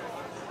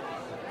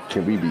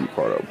 can we be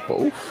part of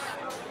both?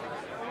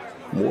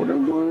 More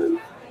than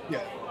one? Yeah,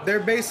 they're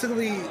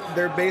basically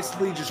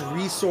just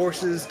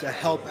resources to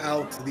help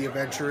out the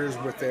adventurers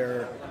with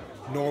their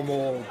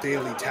normal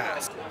daily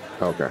tasks.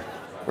 Okay,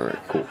 all right,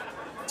 cool.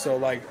 So,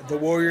 like, the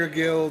warrior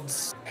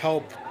guilds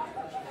help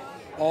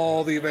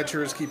all the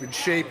adventurers keep in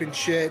shape and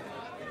shit.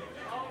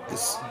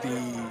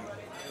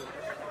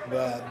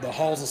 The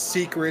Halls of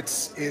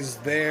Secrets is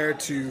there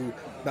to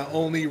not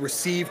only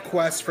receive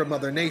quests from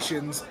other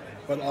nations,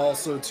 but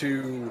also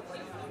to,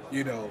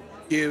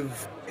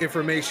 give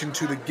information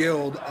to the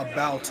guild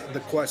about the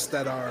quests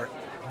that are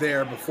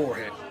there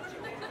beforehand.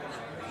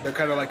 They're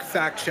kind of like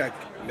fact check.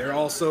 They're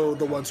also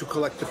the ones who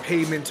collect the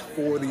payment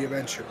for the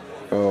adventure.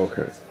 Oh,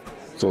 okay.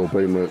 So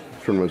pretty much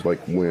like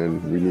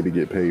when we need to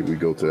get paid, we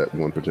go to that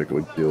one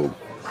particular guild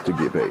to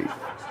get paid.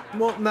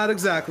 Well, not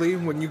exactly.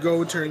 When you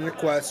go turn your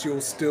quest,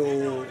 you'll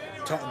still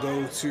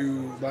go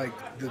to, like,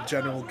 the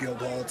general guild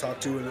hall,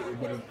 talk to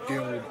what a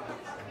guild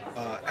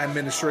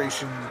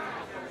administration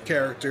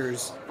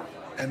characters,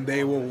 and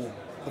they will,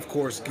 of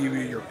course, give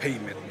you your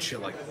payment and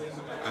shit like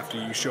that after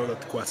you show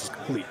that the quest is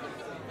complete.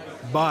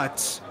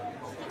 But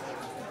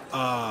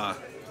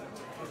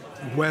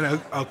when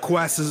a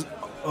quest is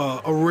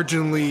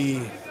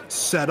originally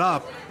set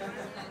up,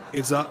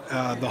 it's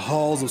the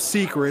Halls of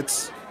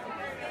Secrets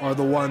are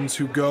the ones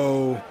who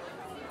go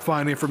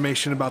find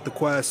information about the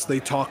quest. They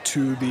talk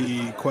to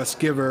the quest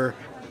giver.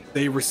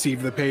 They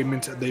receive the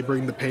payment. They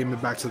bring the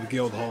payment back to the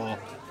guild hall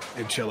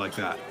and shit like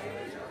that.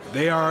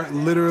 They are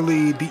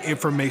literally the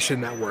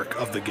information network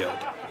of the guild.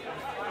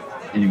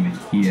 Anyway,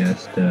 he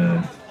asked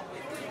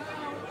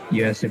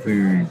if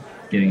we were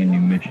getting a new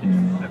mission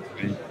and whatever,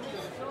 right?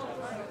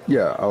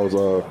 Yeah,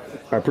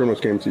 I pretty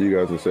much came to you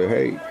guys and said,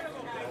 hey,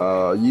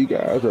 you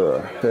guys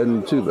are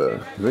heading to the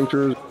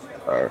Ventures,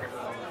 are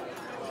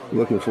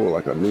looking for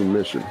like a new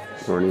mission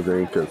or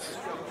anything, because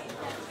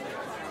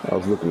I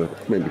was looking to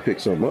maybe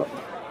pick something up.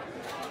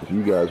 If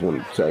you guys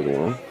want to tag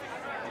along.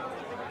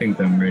 I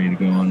think I'm ready to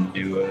go on and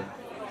do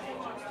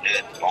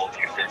all of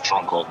you get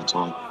drunk all the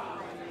time.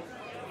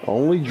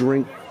 Only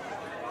drink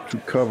to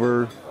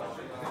cover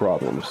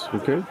problems,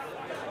 okay?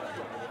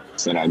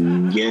 Said I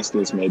guess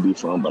this may be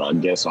fun, but I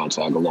guess I'll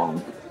tag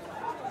along.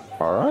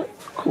 All right,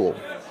 cool.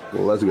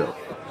 Well, let's go.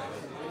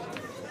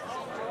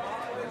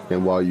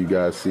 And while you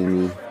guys see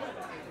me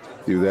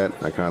do that,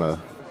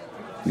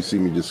 you see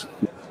me just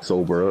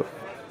sober up.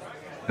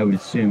 I would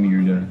assume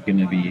you're going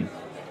to be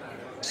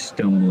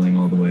stumbling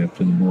all the way up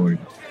to the board.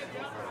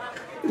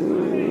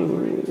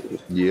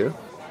 Yeah.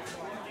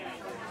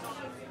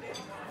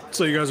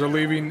 So you guys are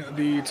leaving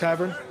the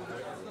tavern?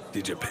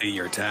 Did you pay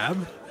your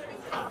tab?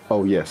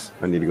 Oh, yes.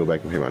 I need to go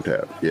back and pay my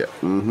tab. Yeah.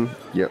 Mm-hmm.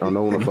 Yeah, I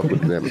don't want to fuck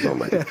with this Amazon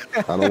lady.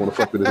 I don't want to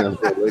fuck with this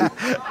Amazon lady.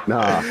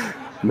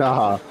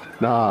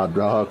 Nah,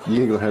 dog.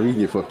 You ain't going to have me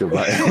get fucked up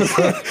by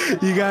Amazon.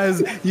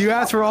 You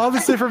ask for all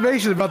this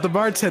information about the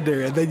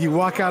bartender, and then you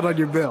walk out on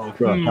your bill.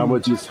 Bro, how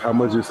much is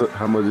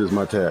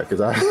my tab?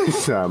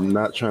 Because I'm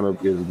not trying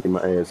to get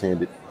my ass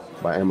handed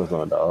by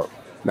Amazon, dog.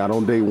 Not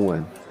on day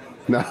one.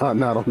 Nah,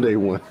 not on day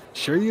one.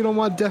 Sure you don't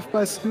want death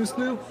by Snoo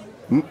Snoo?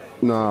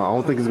 No, I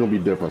don't think it's gonna be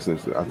death by Snoo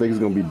Snoo. I think it's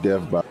gonna be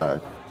death by.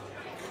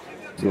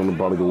 It's gonna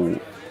probably go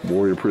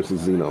Warrior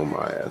Princess Xena on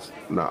my ass.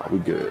 Nah, we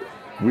good.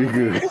 We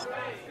good.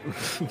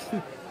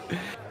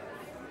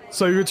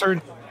 So you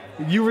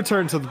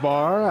return to the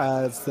bar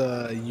as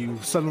you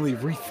suddenly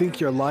rethink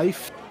your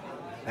life,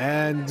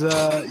 and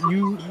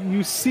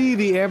you see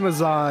the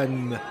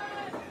Amazon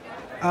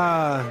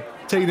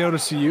take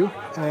notice of you,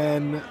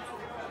 and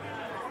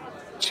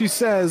she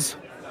says,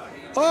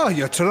 "Oh,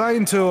 you're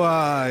trying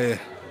to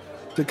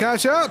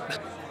catch up?"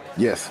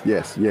 Yes.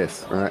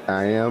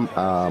 I am.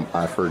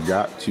 I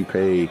forgot to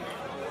pay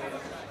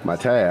my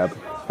tab.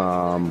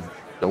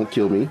 Don't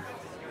kill me.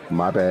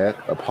 My bad.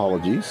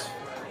 Apologies.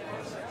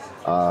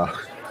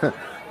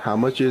 How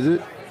much is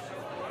it?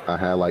 I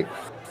had like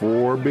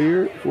 4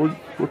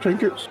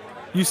 trinkets.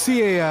 You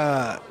see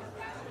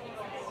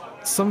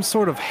some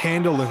sort of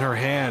handle in her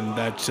hand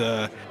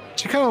that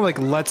she kind of like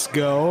lets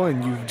go,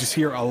 and you just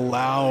hear a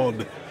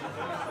loud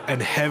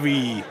and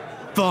heavy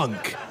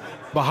thunk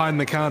behind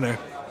the counter.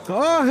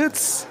 Oh,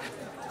 it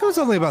was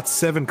only about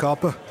 7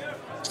 copper.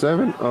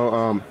 7?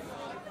 Oh,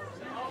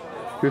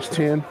 here's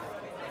 10.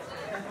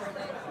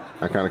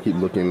 I kind of keep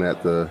looking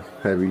at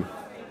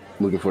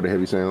looking for the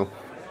heavy sound.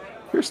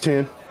 Here's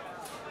 10.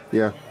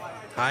 Yeah.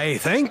 Aye,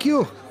 thank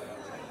you.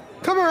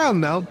 Come around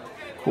now.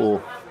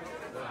 Cool.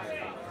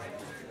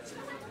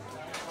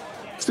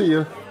 See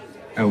ya.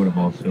 I would have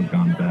also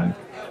gone back.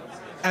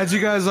 As you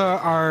guys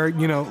are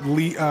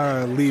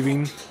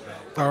leaving,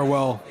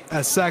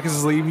 as Sakis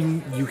is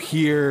leaving, you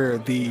hear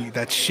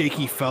that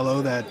shaky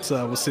fellow that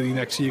was sitting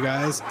next to you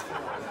guys.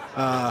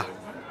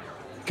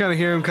 Kind of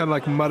hear him kind of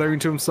like muttering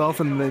to himself,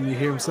 and then you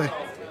hear him say,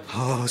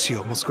 "Oh, she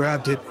almost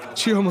grabbed it.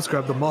 She almost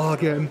grabbed the mall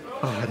again.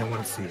 Oh, I don't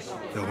want to see it.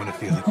 Don't want to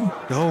feel it.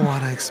 Don't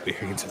want to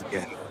experience it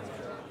again.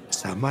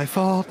 It's not my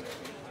fault.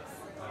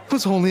 It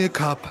was only a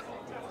cup.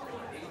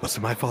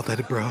 Wasn't my fault that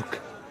it broke."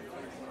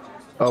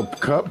 A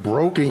cup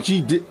broke and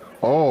she did.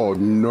 Oh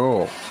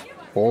no.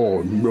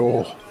 Oh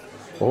no.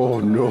 Oh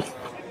no.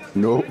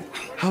 No.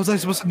 How was I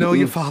supposed to know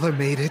your father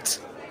made it?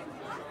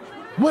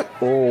 What?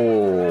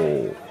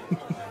 Oh.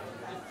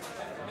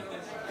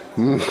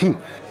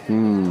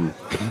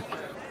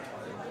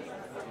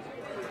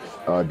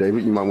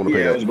 David, you might want to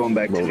pay that. I was going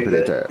back to do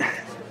that.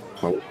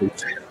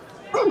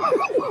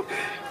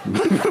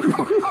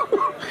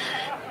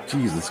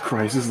 Jesus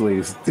Christ, this lady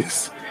is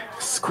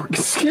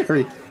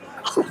scary.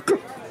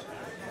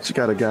 She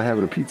got a guy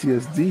having a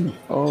PTSD.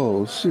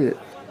 Oh shit.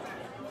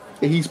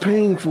 And he's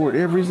paying for it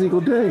every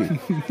single day.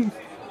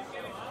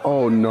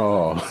 Oh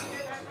no.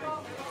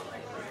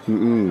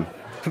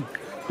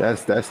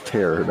 That's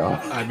terror, dog.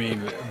 I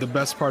mean, the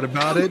best part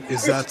about it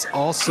is that's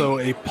also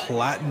a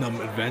platinum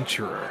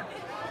adventurer.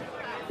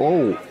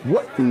 Oh,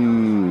 what?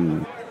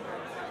 You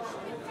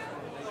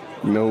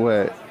know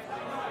what?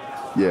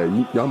 Yeah,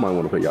 y'all might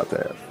want to pay y'all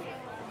tab.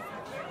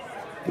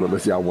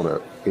 Unless y'all want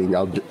to, and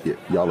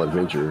y'all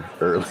adventure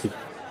early.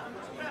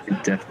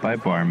 Death by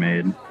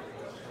barmaid.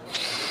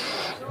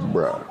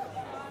 Bruh.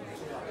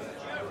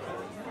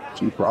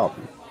 She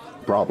problem.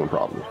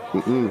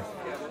 Mm-mm.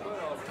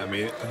 I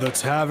mean, the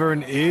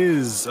tavern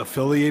is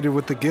affiliated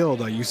with the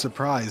guild. Are you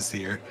surprised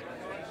here?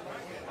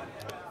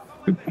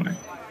 Good point.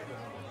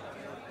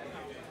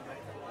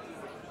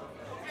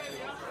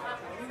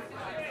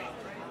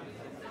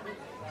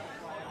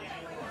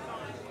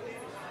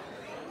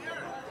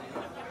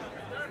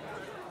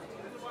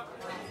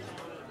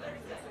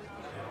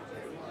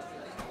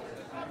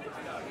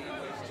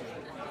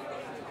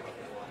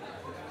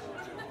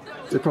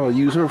 They probably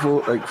use her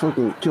for like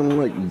fucking killing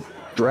like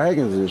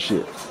dragons and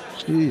shit.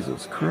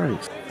 Jesus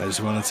Christ. I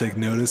just want to take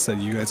notice that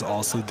you guys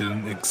also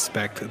didn't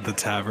expect the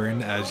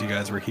tavern as you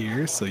guys were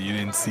here, so you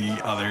didn't see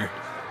other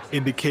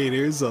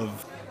indicators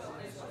of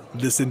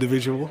this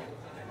individual.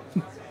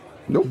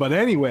 Nope. But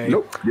anyway,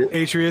 Nope.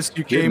 Atreus,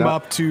 you came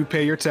up to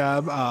pay your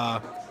tab.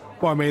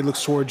 Barmaid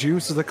looks towards you.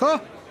 She's like,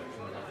 "Oh,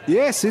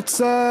 yes, it's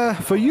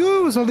for you.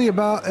 It was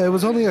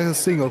only a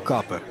single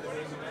copper."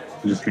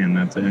 Just hand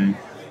that to me.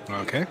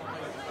 Okay.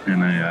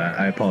 And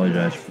I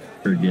apologize for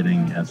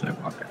forgetting as I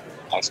walk out.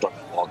 I started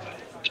walking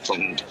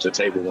from the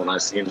table when I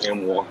seen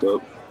him walk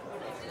up.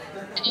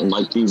 And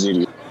like these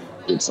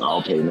idiots,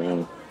 I'll pay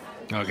now.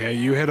 Okay,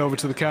 you head over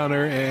to the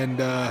counter, and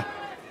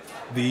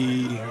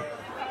the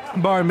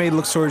barmaid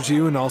looks towards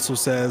you and also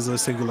says a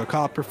singular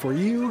copper for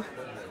you.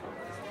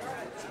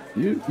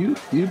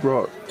 You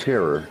brought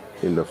terror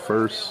in the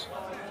first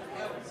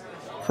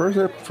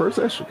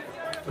session.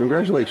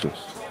 Congratulations.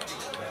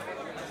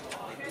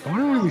 I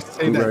wouldn't really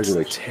say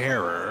that's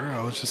terror.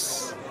 I was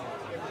just...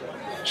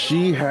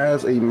 She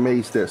has a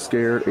mace that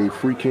scared a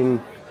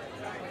freaking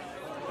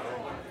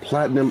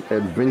platinum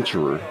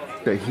adventurer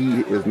that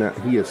he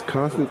has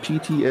constant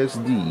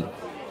PTSD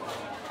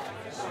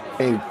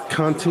and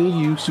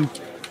continues to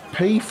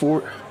pay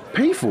for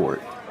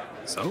it.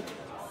 So?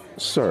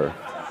 Sir,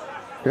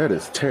 that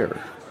is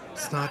terror.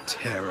 It's not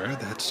terror,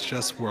 that's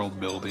just world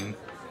building.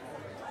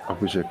 I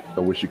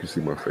wish you could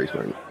see my face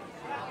right now.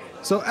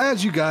 So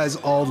as you guys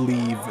all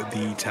leave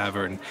the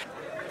tavern,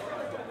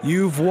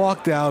 you've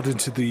walked out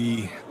into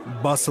the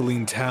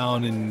bustling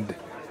town, and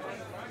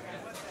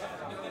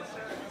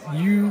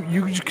you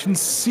can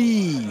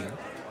see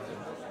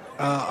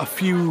a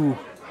few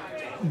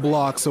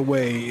blocks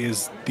away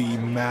is the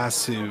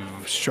massive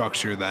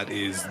structure that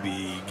is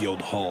the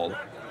guild hall.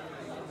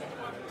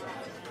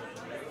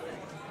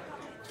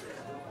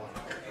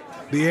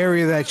 The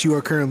area that you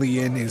are currently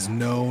in is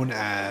known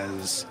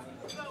as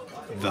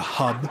the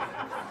hub,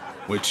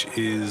 which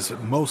is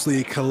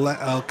mostly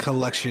a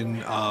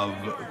collection of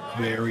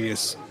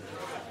various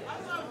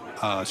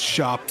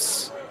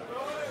shops,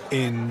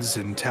 inns,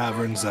 and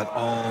taverns that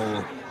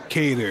all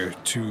cater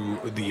to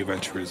the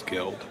Adventurers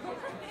Guild.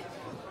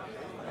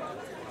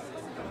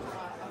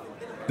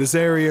 This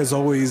area is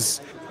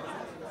always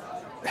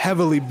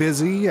heavily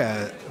busy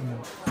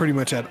pretty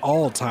much at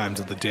all times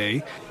of the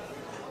day,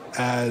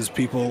 as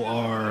people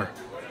are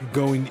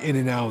going in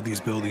and out of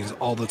these buildings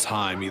all the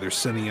time, either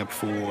setting up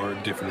for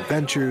different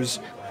adventures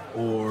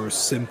or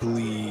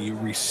simply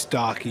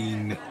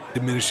restocking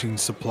diminishing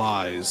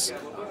supplies.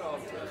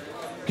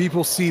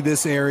 People see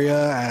this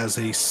area as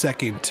a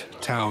second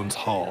town's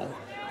hall,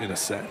 in a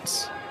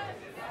sense.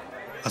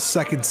 A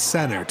second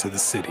center to the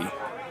city.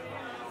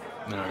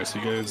 Alright, so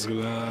you guys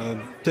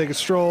gonna take a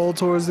stroll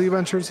towards the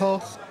Adventurers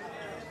Hall?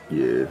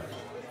 Yeah.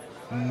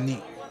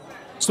 Neat.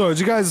 So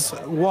as you guys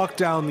walk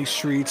down these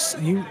streets,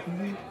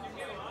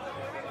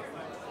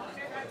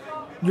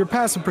 your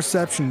passive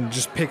perception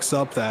just picks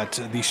up that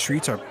these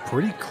streets are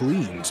pretty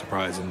clean,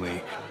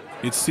 surprisingly.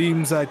 It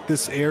seems like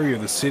this area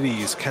of the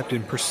city is kept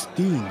in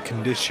pristine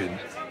condition.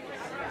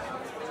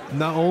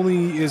 Not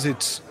only is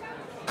it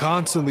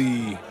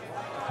constantly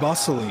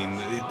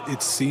bustling,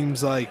 it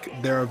seems like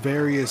there are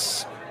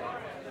various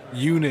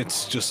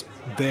units just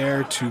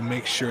there to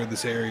make sure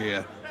this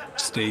area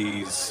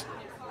stays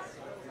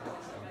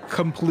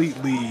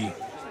completely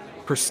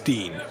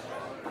pristine.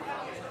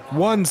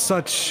 One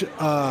such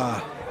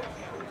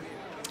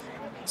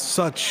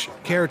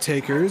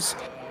caretakers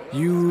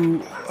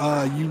you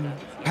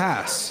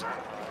pass.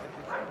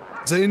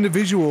 It's an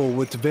individual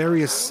with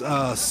various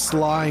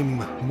slime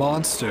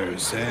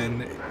monsters,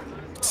 and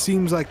it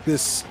seems like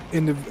this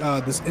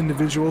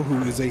individual,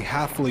 who is a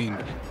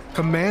halfling,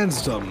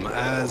 commands them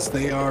as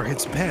they are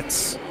his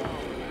pets.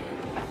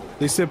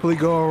 They simply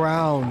go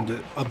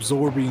around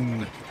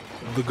absorbing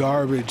the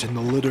garbage and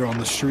the litter on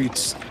the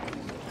streets,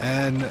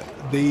 and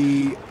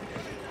they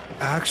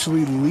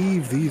actually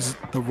leave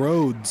the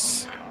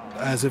roads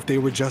as if they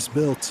were just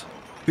built.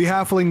 The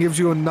halfling gives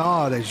you a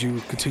nod as you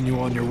continue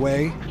on your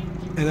way,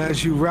 and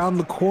as you round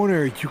the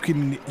corner, you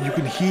can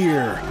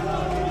hear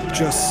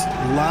just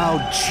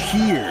loud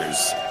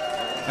cheers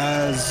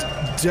as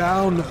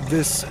down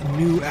this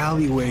new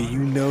alleyway you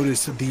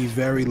notice the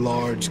very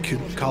large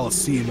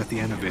coliseum at the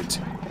end of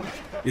it.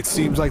 It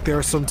seems like there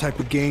are some type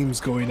of games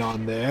going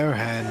on there,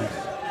 and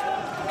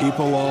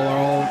people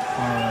all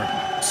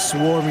are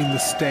swarming the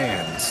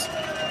stands.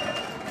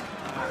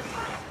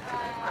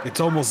 It's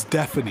almost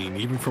deafening,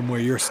 even from where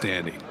you're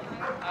standing.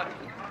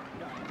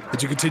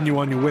 As you continue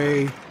on your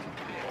way,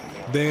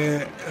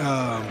 there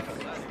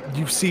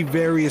you see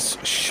various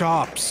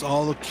shops,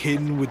 all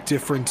akin with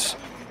different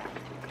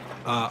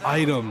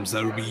items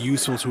that would be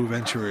useful to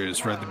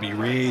adventurers, whether it be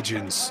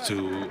reagents,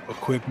 to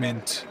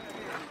equipment,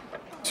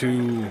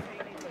 to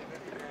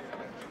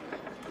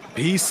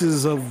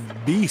pieces of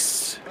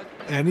beasts.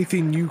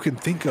 Anything you can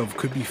think of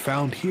could be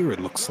found here, it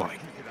looks like.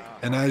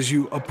 And as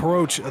you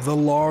approach the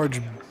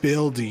large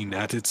building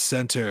at its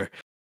center,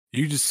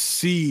 you just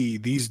see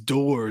these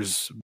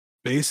doors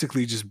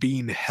basically just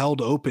being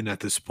held open at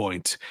this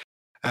point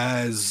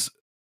as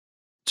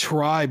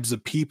tribes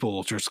of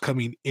people just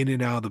coming in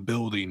and out of the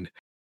building,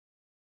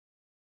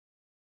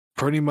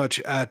 pretty much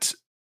at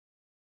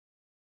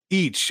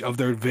each of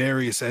their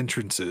various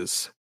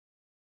entrances.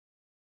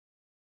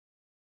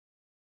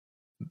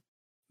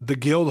 The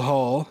guild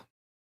hall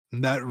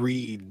that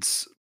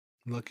reads,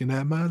 looking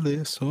at my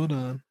list, hold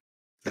on.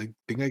 I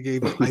think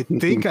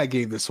I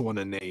gave this one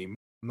a name.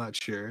 I'm not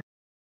sure.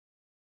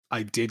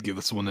 I did give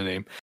this one a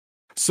name.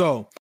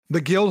 So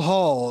the guild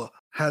hall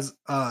has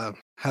a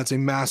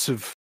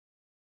massive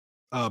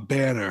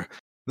banner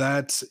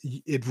that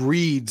it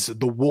reads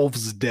the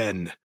Wolf's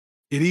Den.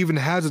 It even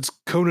has its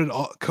coat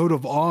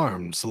of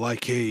arms,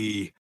 like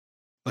a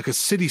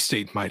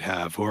city-state might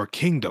have, or a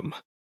kingdom,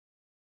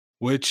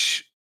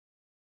 which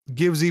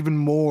gives even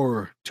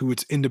more to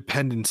its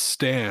independent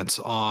stance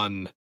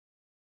on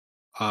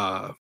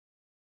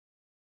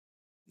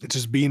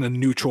just being a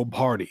neutral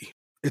party.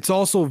 It's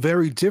also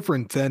very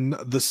different than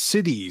the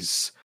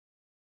city's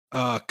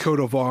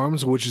coat of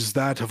arms, which is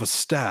that of a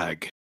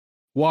stag.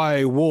 Why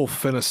a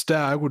wolf and a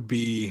stag would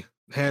be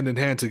hand in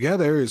hand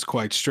together is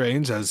quite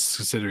strange, as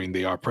considering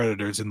they are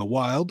predators in the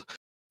wild,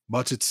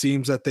 but it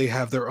seems that they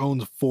have their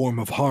own form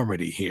of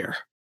harmony here.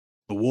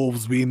 The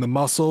wolves being the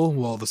muscle,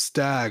 while the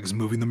stags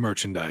moving the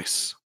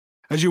merchandise.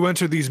 As you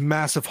enter these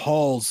massive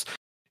halls,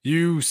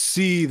 you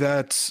see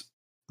that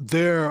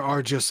there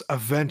are just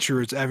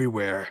adventurers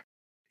everywhere,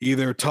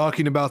 either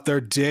talking about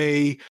their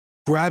day,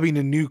 grabbing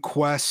a new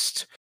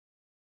quest,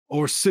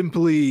 or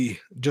simply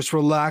just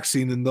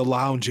relaxing in the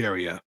lounge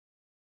area.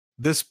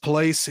 This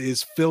place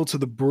is filled to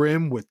the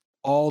brim with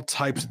all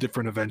types of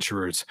different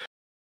adventurers,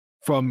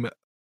 from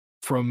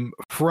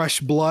fresh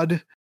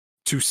blood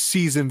to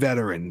seasoned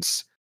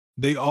veterans.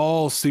 They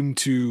all seem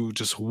to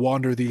just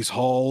wander these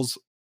halls,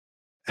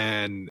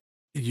 and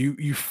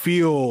you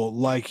feel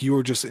like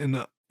you're just in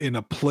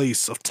a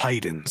place of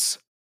titans.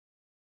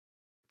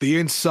 The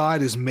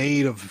inside is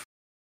made of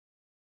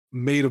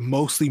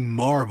mostly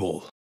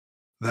marble,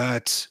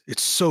 that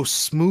it's so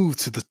smooth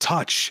to the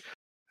touch,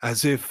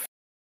 as if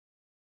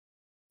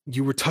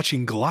you were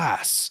touching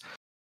glass.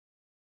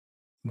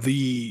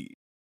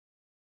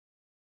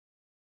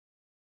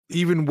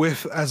 Even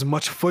with as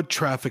much foot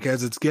traffic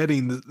as it's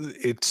getting,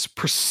 it's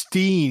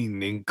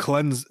pristine in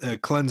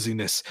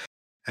cleanliness,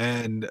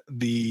 and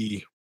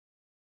the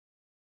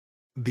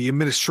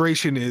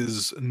administration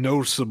is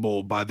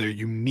noticeable by their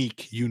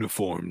unique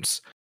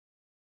uniforms.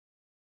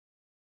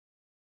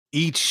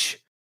 Each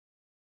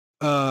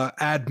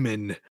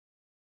admin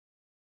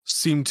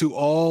seem to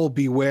all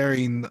be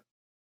wearing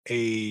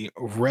a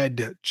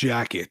red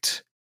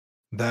jacket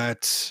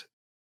that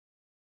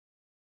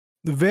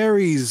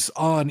varies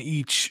on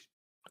each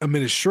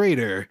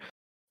administrator,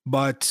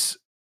 but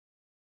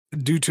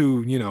due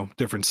to,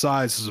 different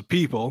sizes of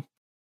people,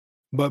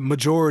 but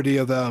majority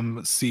of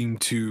them seem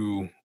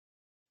to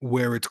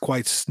wear it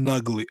quite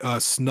snug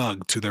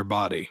to their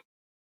body.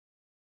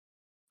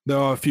 There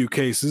are a few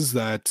cases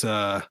that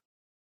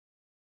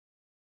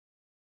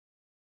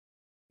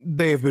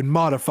they have been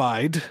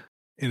modified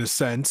in a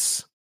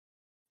sense,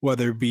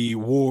 whether it be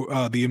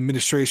the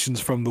administrations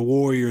from the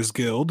Warriors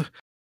Guild,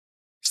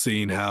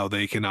 seeing how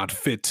they cannot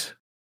fit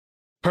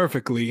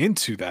perfectly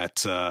into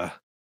that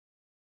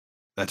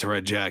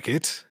red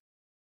jacket.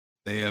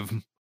 They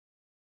have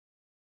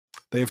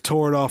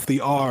torn off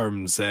the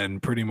arms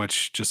and pretty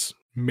much just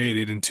made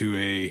it into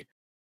a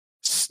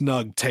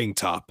snug tank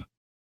top.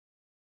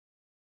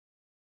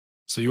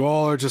 So you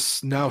all are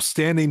just now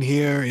standing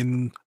here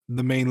in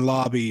the main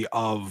lobby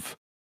of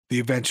the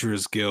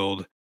Adventurers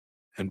Guild,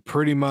 and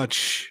pretty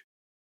much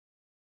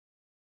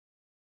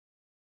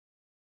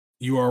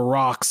you are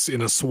rocks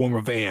in a swarm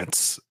of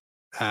ants,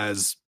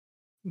 as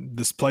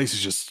this place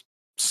is just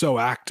so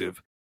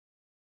active.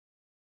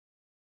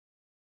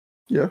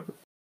 Yeah,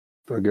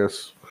 I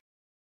guess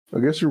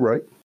you're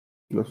right.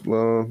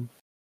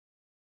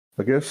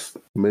 I guess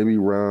maybe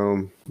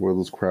around where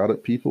those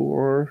crowded people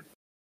are,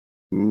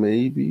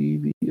 maybe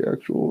the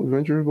actual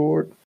adventure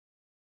board.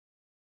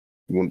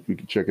 We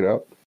can check it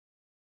out.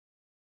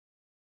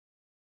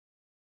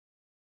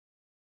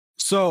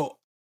 So,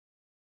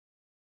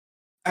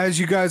 as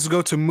you guys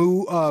go to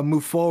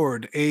move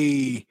forward,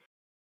 a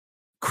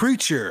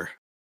creature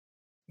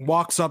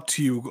walks up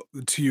to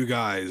you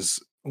guys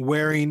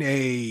wearing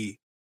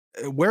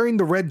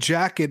the red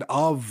jacket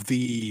of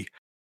the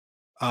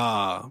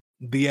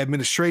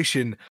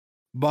administration,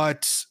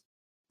 but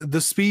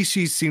the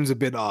species seems a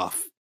bit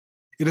off.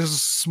 It is a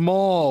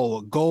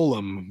small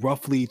golem,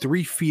 roughly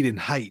 3 feet in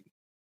height.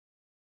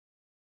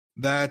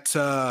 That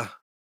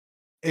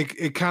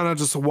it kind of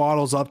just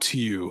waddles up to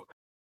you,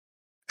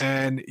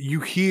 and you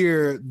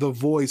hear the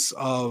voice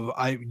of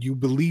you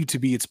believe to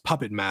be its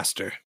puppet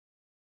master.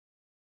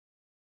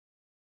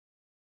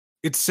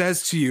 It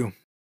says to you,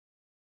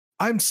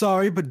 "I'm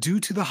sorry, but due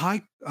to the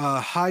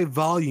high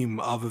volume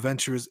of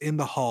adventurers in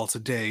the hall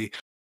today,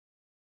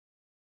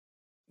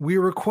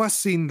 we're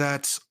requesting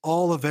that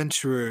all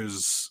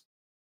adventurers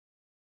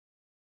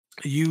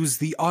use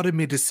the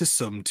automated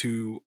system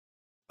to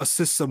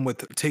assist them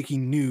with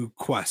taking new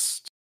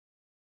quests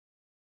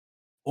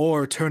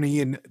or turning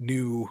in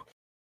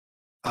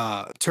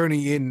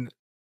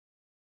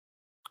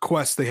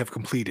quests they have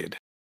completed."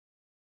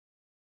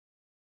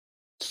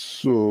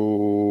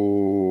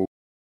 So,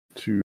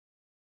 to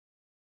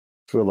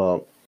fill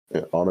out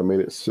an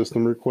automated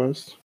system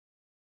request.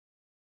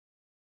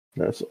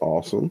 That's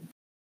awesome.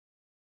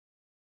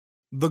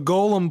 The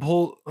golem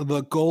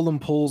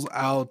pulls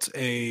out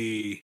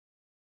a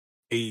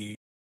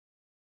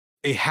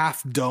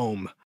half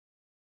dome,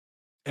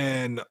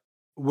 and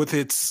with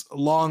its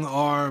long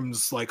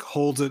arms, like,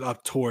 holds it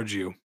up towards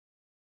you.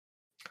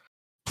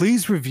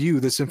 "Please review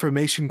this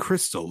information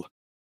crystal,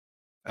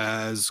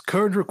 as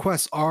current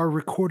requests are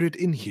recorded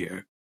in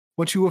here.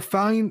 Once you have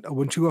found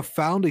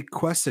a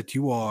quest that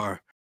you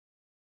are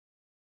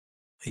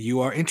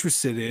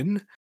interested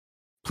in,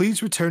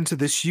 please return to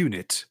this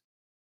unit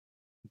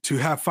to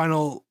have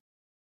final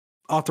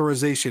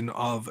authorization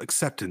of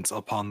acceptance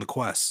upon the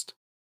quest."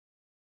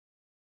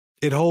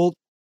 It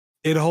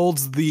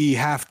holds the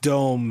half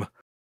dome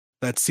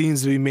that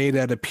seems to be made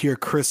out of pure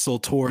crystal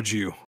towards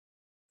you,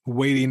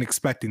 waiting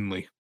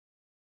expectantly.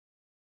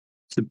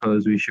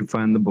 Suppose we should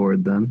find the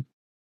board then.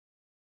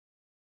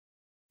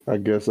 I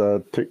guess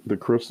I'd take the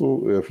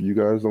crystal if you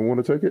guys don't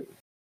want to take it.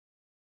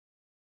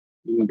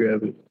 We'll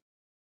grab it.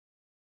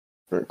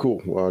 All right,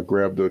 cool. I'll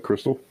grab the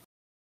crystal.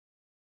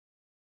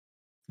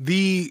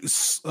 The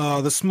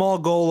small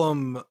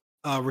golem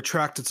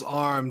retracts its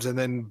arms and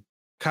then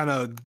kind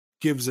of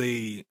gives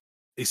a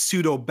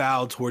pseudo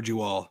bow toward you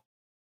all.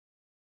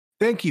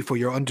 "Thank you for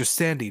your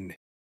understanding,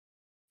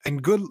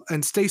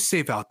 and stay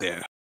safe out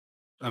there,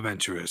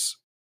 adventurers."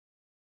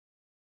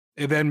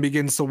 It then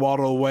begins to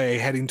waddle away,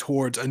 heading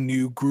towards a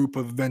new group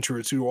of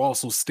adventurers who are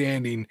also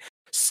standing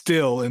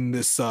still in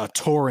this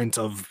torrent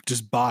of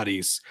just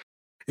bodies.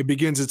 It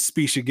begins its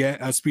speech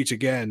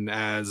again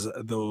as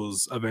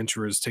those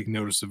adventurers take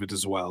notice of it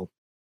as well.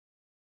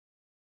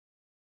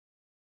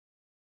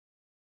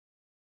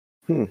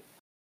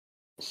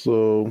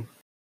 So,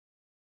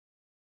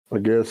 I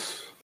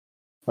guess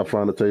I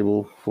found a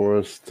table for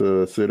us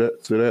to sit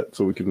at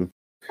so we can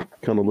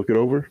kind of look it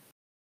over.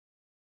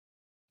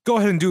 Go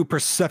ahead and do a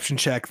perception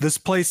check. This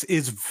place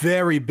is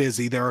very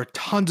busy. There are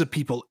tons of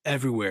people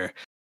everywhere.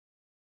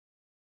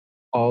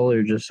 All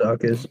or just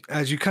Sakis?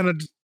 As you kind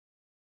of,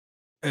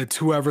 it's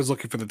whoever's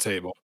looking for the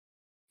table.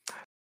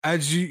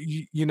 As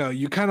you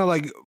kind of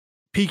like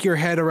peek your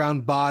head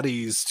around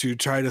bodies to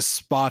try to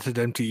spot an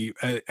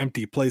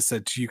empty place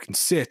that you can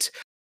sit.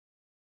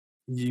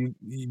 You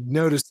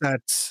notice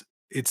that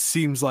it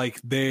seems like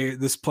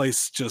this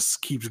place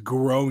just keeps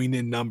growing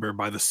in number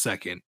by the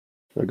second.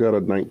 I got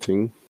a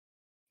 19.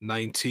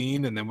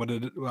 19, and then what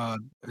did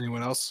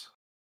anyone else?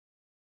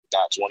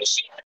 Not 20.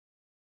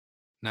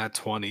 Not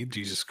 20.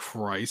 Jesus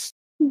Christ.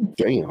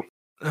 Damn.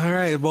 All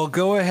right, well,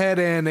 go ahead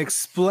and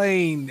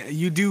explain.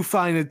 You do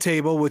find a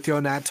table with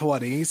your nat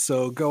 20,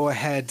 so go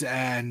ahead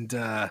and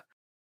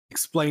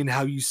explain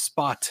how you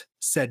spot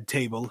said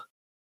table.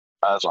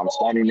 So I'm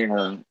standing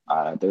there.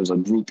 There's a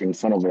group in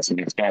front of us, and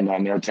they stand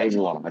on their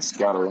table, and I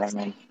scatter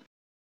around,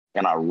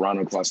 and I run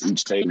across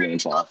each table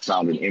until I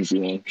found an empty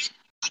one.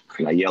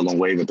 And I yell and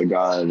wave at the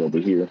guy over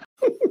here.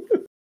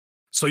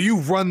 So you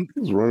run.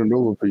 He's running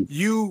over people.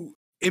 You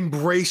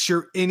embrace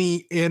your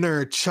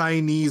inner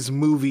Chinese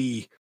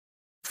movie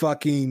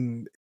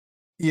fucking,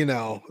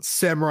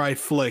 samurai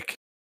flick,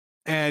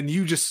 and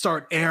you just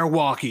start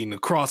airwalking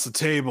across the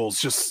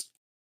tables, just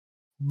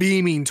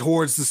beaming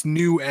towards this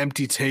new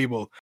empty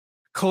table,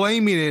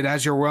 claiming it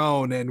as your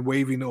own and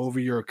waving over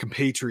your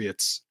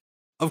compatriots.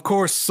 Of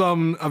course,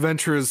 some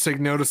adventurers take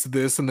notice of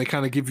this and they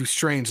kind of give you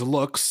strange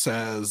looks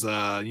as,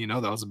 that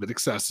was a bit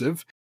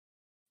excessive.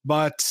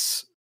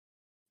 But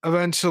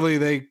eventually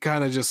they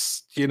kind of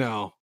just,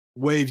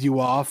 wave you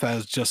off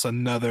as just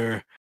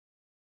another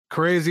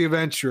crazy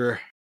adventurer.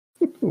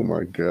 Oh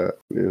my God.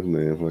 This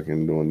man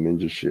fucking doing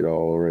ninja shit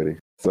already.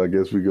 So I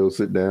guess we go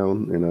sit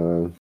down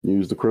and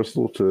use the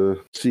crystal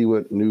to see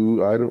what new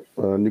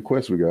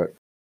quest we got.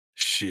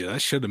 Shit, I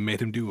should have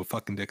made him do a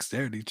fucking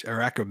dexterity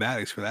or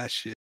acrobatics for that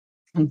shit.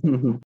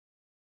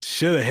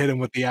 Should have hit him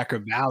with the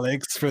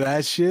acrobatics for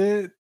that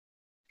shit.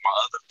 My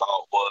other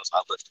thought was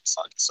I lifted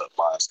Sakis up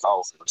by his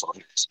collar so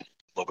he could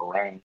look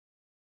around.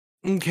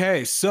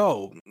 Okay,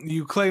 so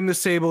you claim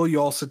this table,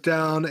 you all sit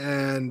down,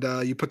 and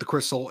you put the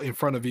crystal in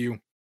front of you.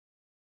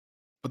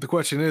 But the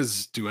question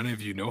is, do any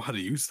of you know how to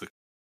use the...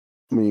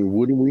 I mean,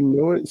 wouldn't we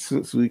know it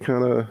since we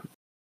kind of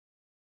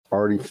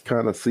already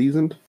kind of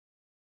seasoned.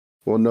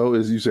 Well, no,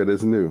 as you said,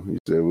 it's new. You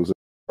said it was a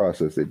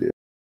process they did.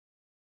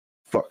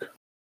 Fuck.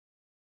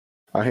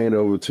 I hand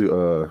over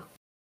to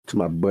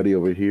my buddy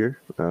over here,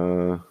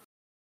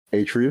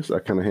 Atreus. I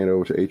kind of hand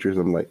over to Atreus.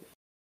 I'm like,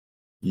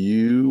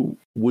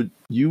 would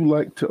you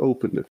like to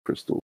open the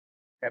crystal?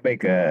 I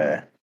make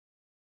a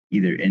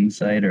either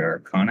insight or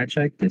arcana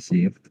check to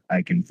see if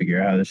I can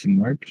figure out how this thing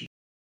works.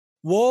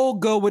 We'll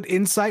go with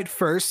insight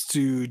first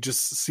to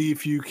just see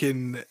if you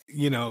can,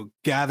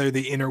 gather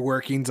the inner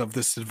workings of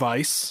this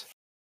device.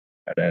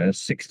 At a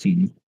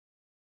 16.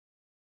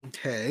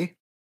 Okay.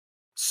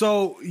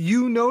 So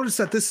you notice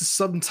that this is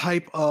some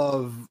type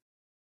of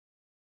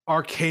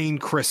arcane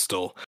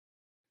crystal.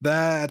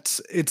 That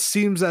it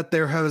seems that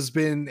there has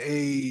been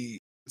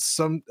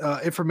some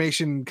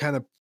information kind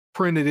of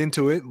printed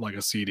into it, like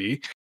a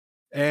CD,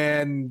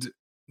 and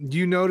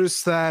you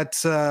notice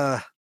that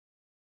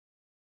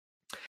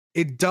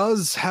it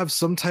does have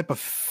some type of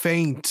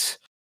faint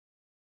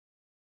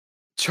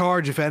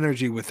charge of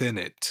energy within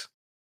it.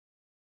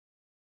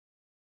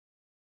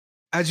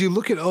 As you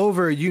look it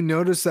over, you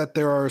notice that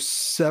there are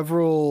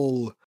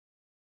several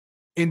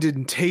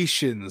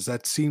indentations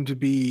that seem to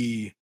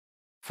be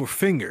for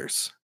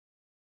fingers.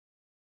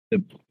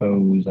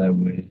 Suppose I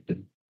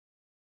would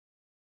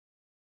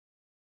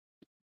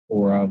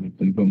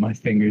probably put my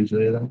fingers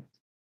there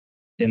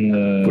in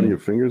the. Putting your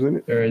fingers in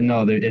it? Or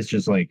no, it's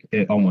just like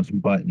it almost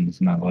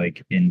buttons, not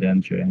like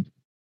indenture.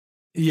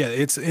 Yeah,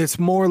 it's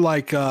more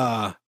like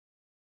an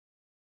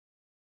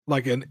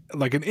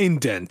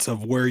indent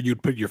of where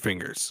you'd put your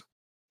fingers,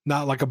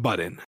 not like a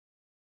button.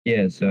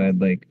 Yeah, so I'd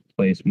like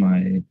place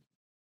my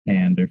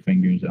hand or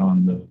fingers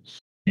on those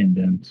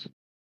indents.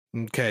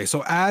 Okay,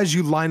 so as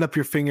you line up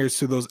your fingers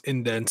to those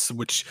indents,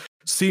 which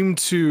seem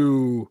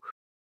to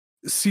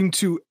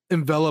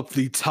envelop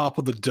the top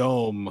of the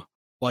dome,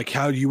 like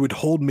how you would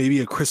hold maybe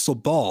a crystal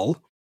ball,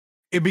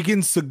 it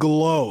begins to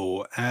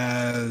glow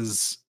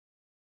as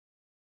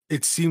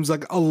it seems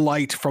like a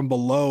light from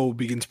below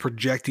begins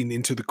projecting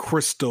into the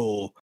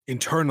crystal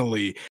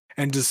internally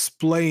and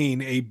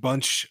displaying a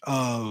bunch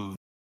of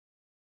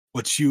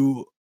what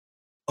you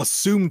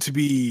assume to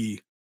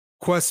be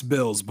quest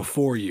bills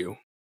before you.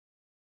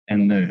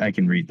 And I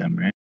can read them,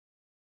 right?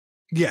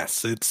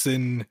 Yes, it's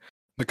in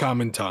the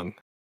common tongue.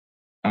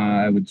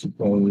 I would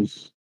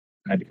suppose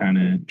I'd kind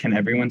of... Can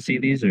everyone see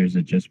these, or is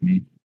it just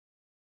me?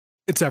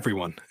 It's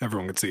everyone.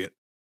 Everyone can see it.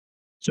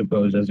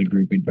 Suppose as a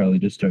group, we'd probably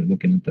just start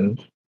looking at those.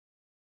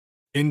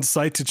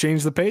 Insight to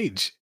change the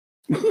page.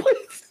 That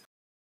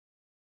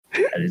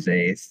is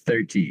a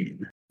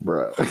 13.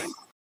 Bruh.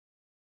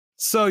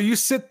 So you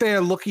sit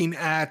there looking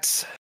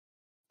at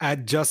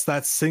just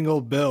that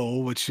single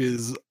bill, which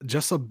is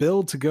just a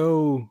bill to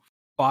go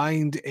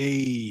find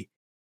a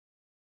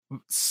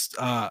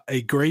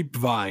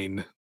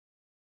grapevine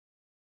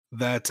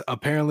that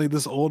apparently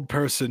this old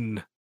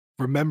person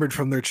remembered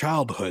from their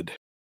childhood.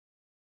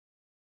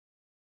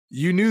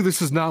 You knew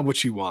this is not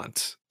what you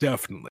want.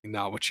 Definitely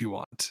not what you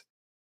want.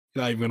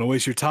 You're not even going to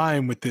waste your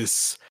time with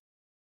this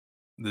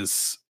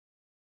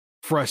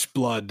fresh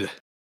blood,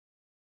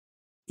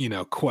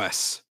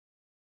 quest.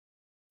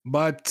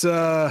 But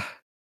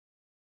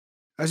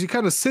as you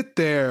kind of sit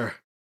there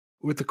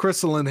with the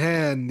crystal in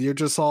hand, you're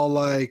just all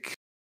like,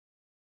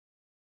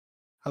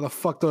 how the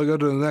fuck do I go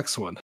to the next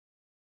one?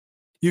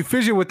 You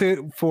fidget with it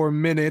for a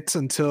minute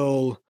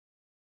until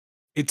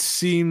it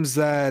seems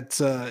that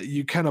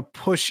you kind of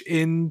push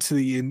into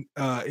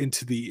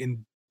the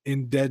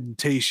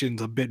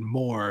indentations a bit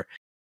more,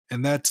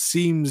 and that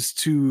seems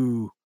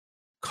to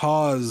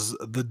cause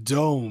the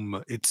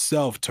dome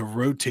itself to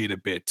rotate a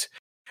bit.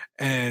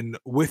 And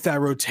with that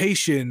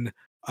rotation,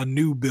 a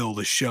new build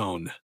is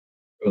shown.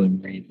 Really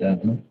read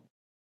that one.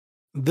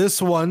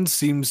 This one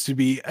seems to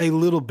be a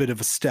little bit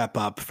of a step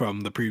up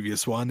from the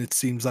previous one. It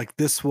seems like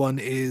this one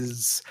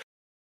is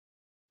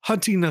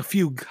hunting a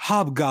few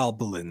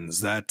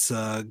hobgoblins that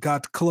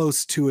got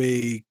close to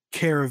a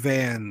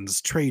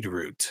caravan's trade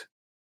route.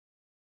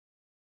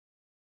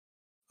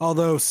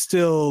 Although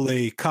still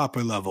a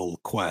copper level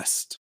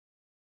quest.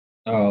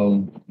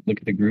 I'll look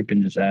at the group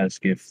and just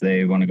ask if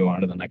they want to go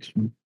on to the next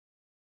one.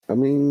 I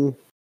mean,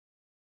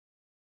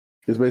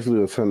 it's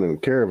basically a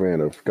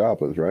caravan of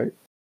goblins, right?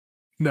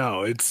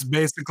 No, it's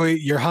basically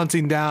you're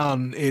hunting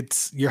down a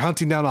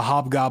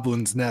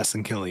hobgoblin's nest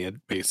and killing it,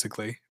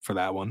 basically, for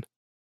that one.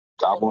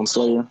 Goblin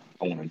Slayer?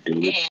 I want to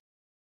do it.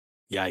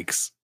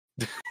 Yikes.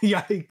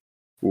 Yikes.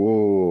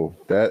 Whoa,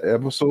 that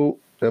episode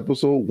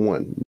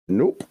 1.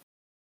 Nope.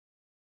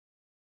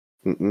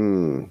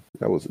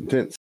 That was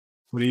intense.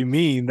 What do you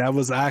mean? That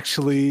was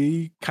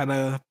actually kind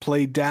of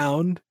played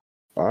down.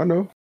 I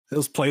know. It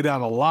was played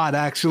down a lot,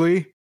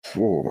 actually.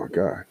 Oh my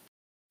god.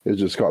 It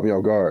just caught me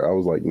off guard. I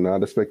was like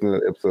not expecting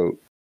that episode.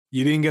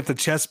 You didn't get the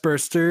chest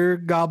burster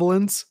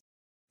goblins?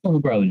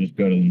 We'll probably just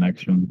go to the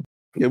next one.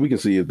 Yeah, we can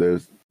see if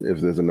there's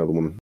another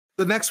one.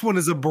 The next one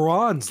is a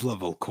bronze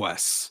level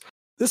quest.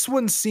 This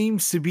one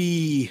seems to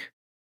be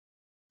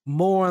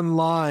more in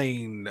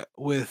line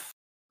with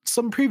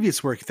some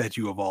previous work that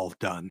you have all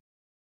done.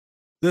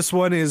 This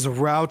one is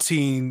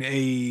routing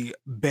a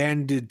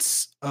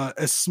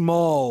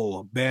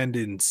small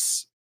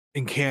bandits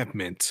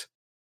encampment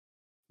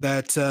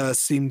that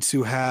seem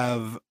to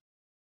have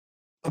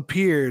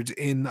appeared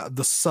in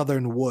the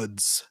southern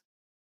woods,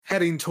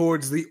 heading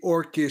towards the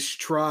Orcish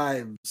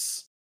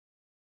tribes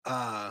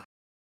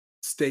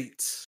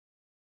states.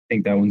 I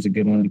think that one's a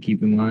good one to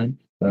keep in mind.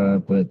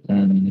 But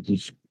then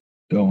just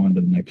go on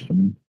to the next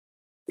one.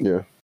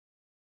 Yeah.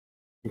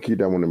 Keep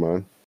that one in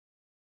mind.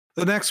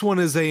 The next one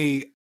is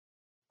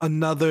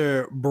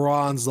another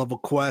bronze level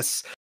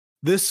quest.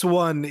 This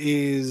one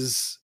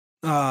is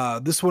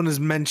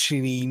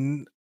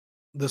mentioning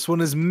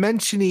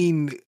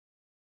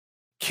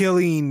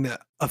killing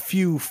a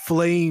few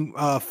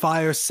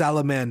fire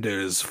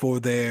salamanders for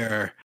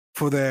their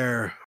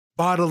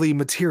bodily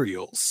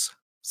materials.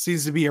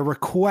 Seems to be a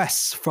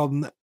request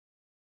from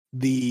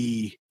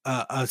the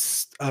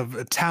of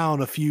a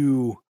town a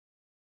few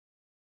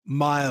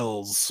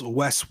miles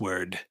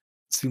westward.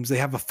 Seems they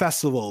have a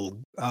festival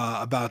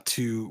about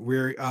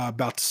to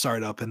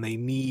start up, and they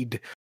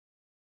need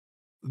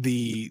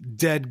the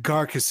dead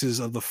carcasses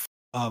of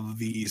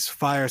these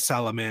fire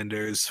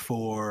salamanders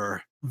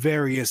for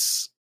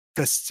various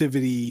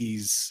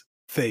festivities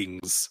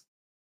things.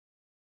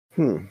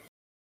 So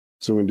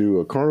we do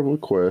a carnival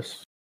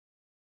quest.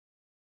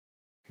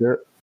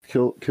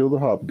 Kill the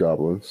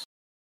hobgoblins. I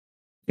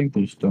think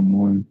there's still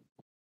more.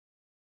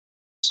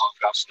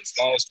 Goblin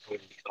guys will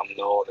become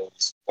known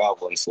as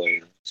goblin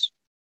slayers.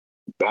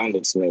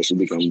 Bandit slayers should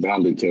become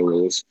bandit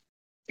killers.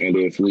 And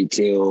if we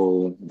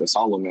kill the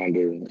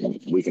salamander,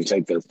 we can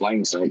take their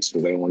flame sets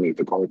because they won't need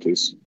the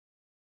carcass.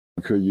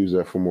 We could use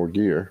that for more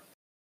gear.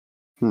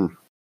 I'm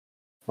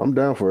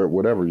down for it,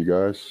 whatever, you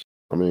guys.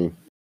 I mean,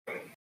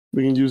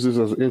 we can use this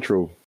as an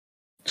intro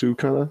to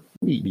kind of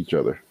meet each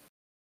other.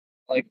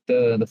 Like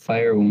the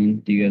fire one,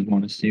 do you guys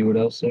want to see what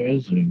else there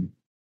is? Or?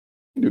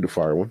 Do the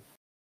fire one.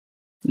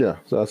 Yeah,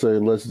 so I say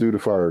let's do the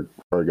fire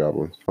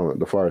goblins.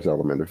 The fire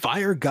salamander.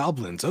 Fire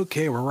goblins.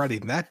 Okay, we're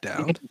writing that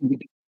down.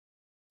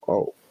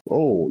 Oh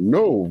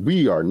no,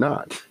 we are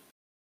not.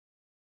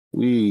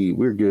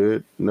 We're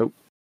good. Nope.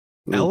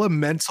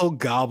 Elemental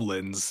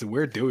goblins.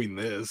 We're doing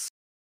this.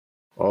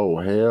 Oh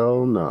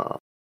hell no.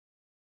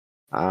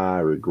 I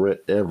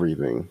regret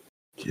everything.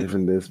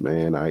 Giving this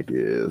man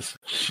ideas.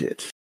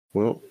 Shit.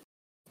 Well,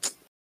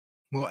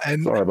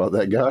 sorry about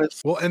that,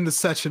 guys. We'll end the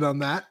session on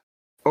that.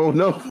 Oh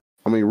no.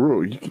 I mean,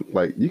 Rule,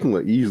 you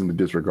can easily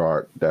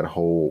disregard that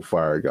whole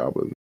fire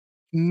goblin.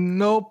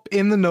 Nope,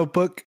 in the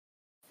notebook.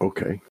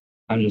 Okay.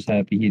 I'm just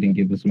happy he didn't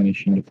give us a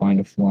mission to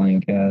find a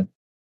flying cat.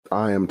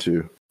 I am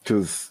too,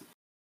 because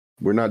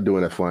we're not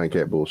doing that flying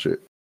cat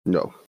bullshit.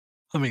 No.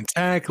 I mean,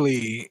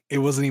 technically, it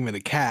wasn't even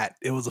a cat.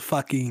 It was a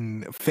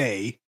fucking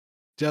fae.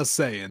 Just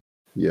saying.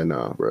 Yeah,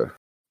 nah, bro.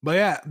 But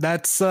yeah,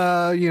 that's,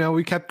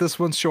 we kept this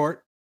one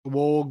short.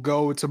 We'll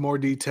go into more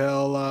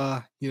detail,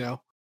 our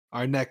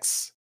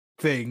next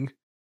thing,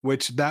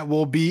 which that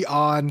will be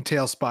on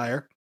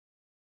Tailspire.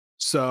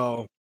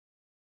 So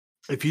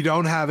if you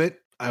don't have it,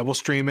 I will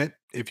stream it.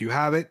 If you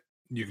have it,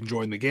 you can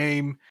join the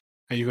game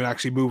and you can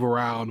actually move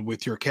around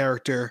with your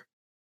character.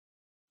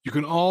 You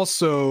can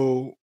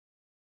also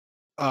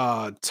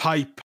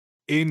type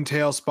in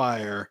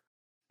Tailspire,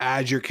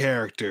 add your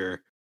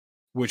character,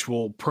 which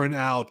will print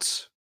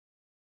out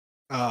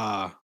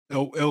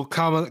it'll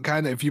come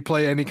kind of, if you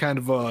play any kind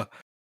of a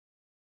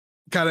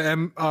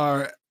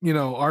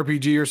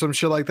RPG or some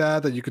shit like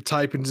that you could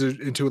type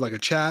into like a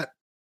chat.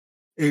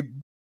 It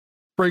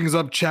brings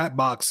up chat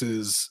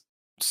boxes,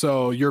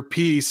 so your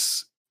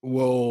piece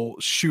will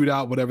shoot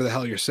out whatever the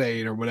hell you're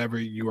saying or whatever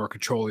you are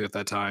controlling at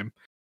that time.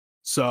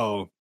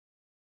 So,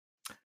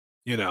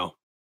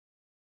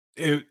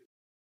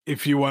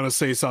 if you want to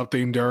say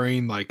something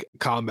during like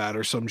combat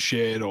or some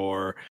shit,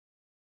 or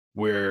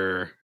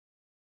where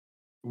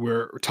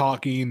we're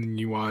talking and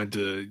you wanted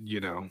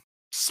to,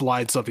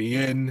 slide something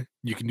in,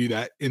 you can do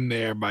that in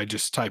there by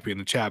just typing in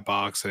the chat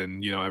box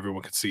and,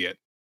 everyone can see it.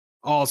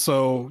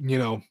 Also,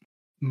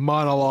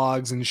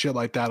 monologues and shit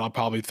like that, I'll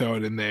probably throw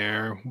it in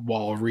there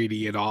while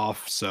reading it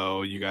off,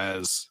 so you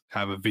guys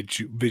have a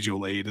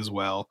visual aid as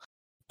well.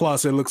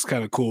 Plus, it looks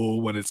kind of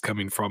cool when it's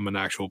coming from an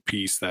actual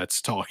piece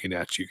that's talking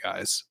at you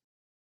guys.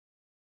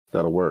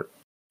 That'll work.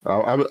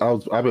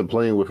 I've been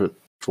playing with it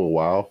for a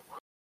while.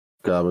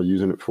 I've been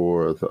using it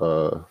for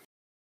the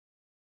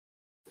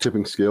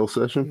tipping scale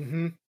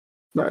session.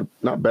 Mm-hmm.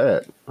 Not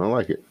bad. I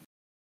like it.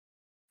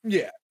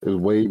 Yeah. It was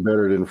way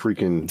better than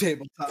freaking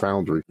Tabletop.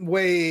 Foundry.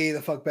 Way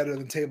the fuck better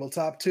than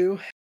Tabletop too.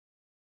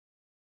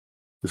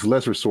 It's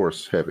less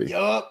resource heavy.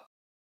 Yup.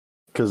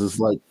 Because it's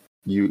like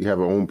you have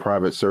your own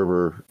private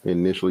server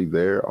initially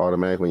there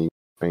automatically,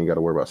 and you got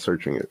to worry about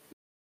searching it.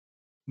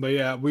 But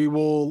yeah, we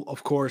will,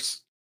 of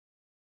course,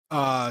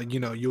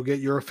 you'll get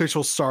your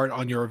official start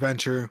on your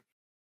adventure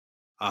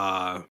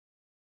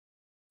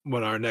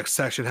when our next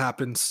section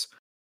happens.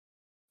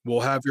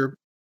 We'll have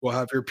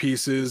your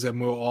pieces, and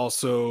we'll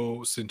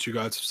also, since you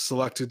guys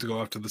selected to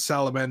go after the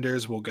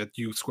salamanders, we'll get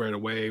you squared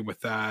away with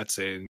that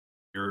and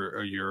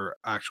your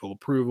actual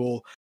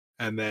approval,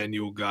 and then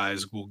you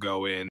guys will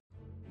go in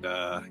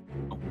and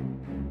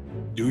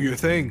do your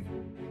thing.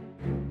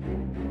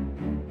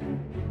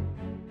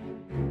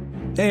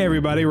 Hey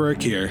everybody,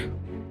 Rourke here.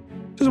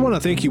 Just want to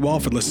thank you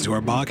all for listening to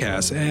our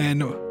podcast,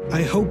 and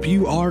I hope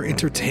you are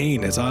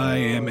entertained as I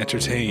am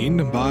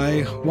entertained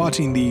by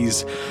watching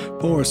these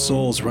poor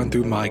souls run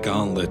through my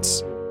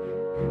gauntlets.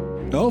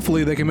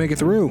 Hopefully they can make it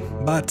through,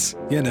 but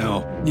you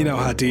know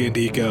how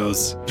D&D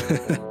goes.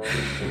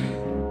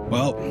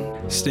 Well,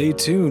 stay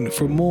tuned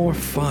for more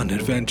fun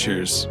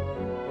adventures.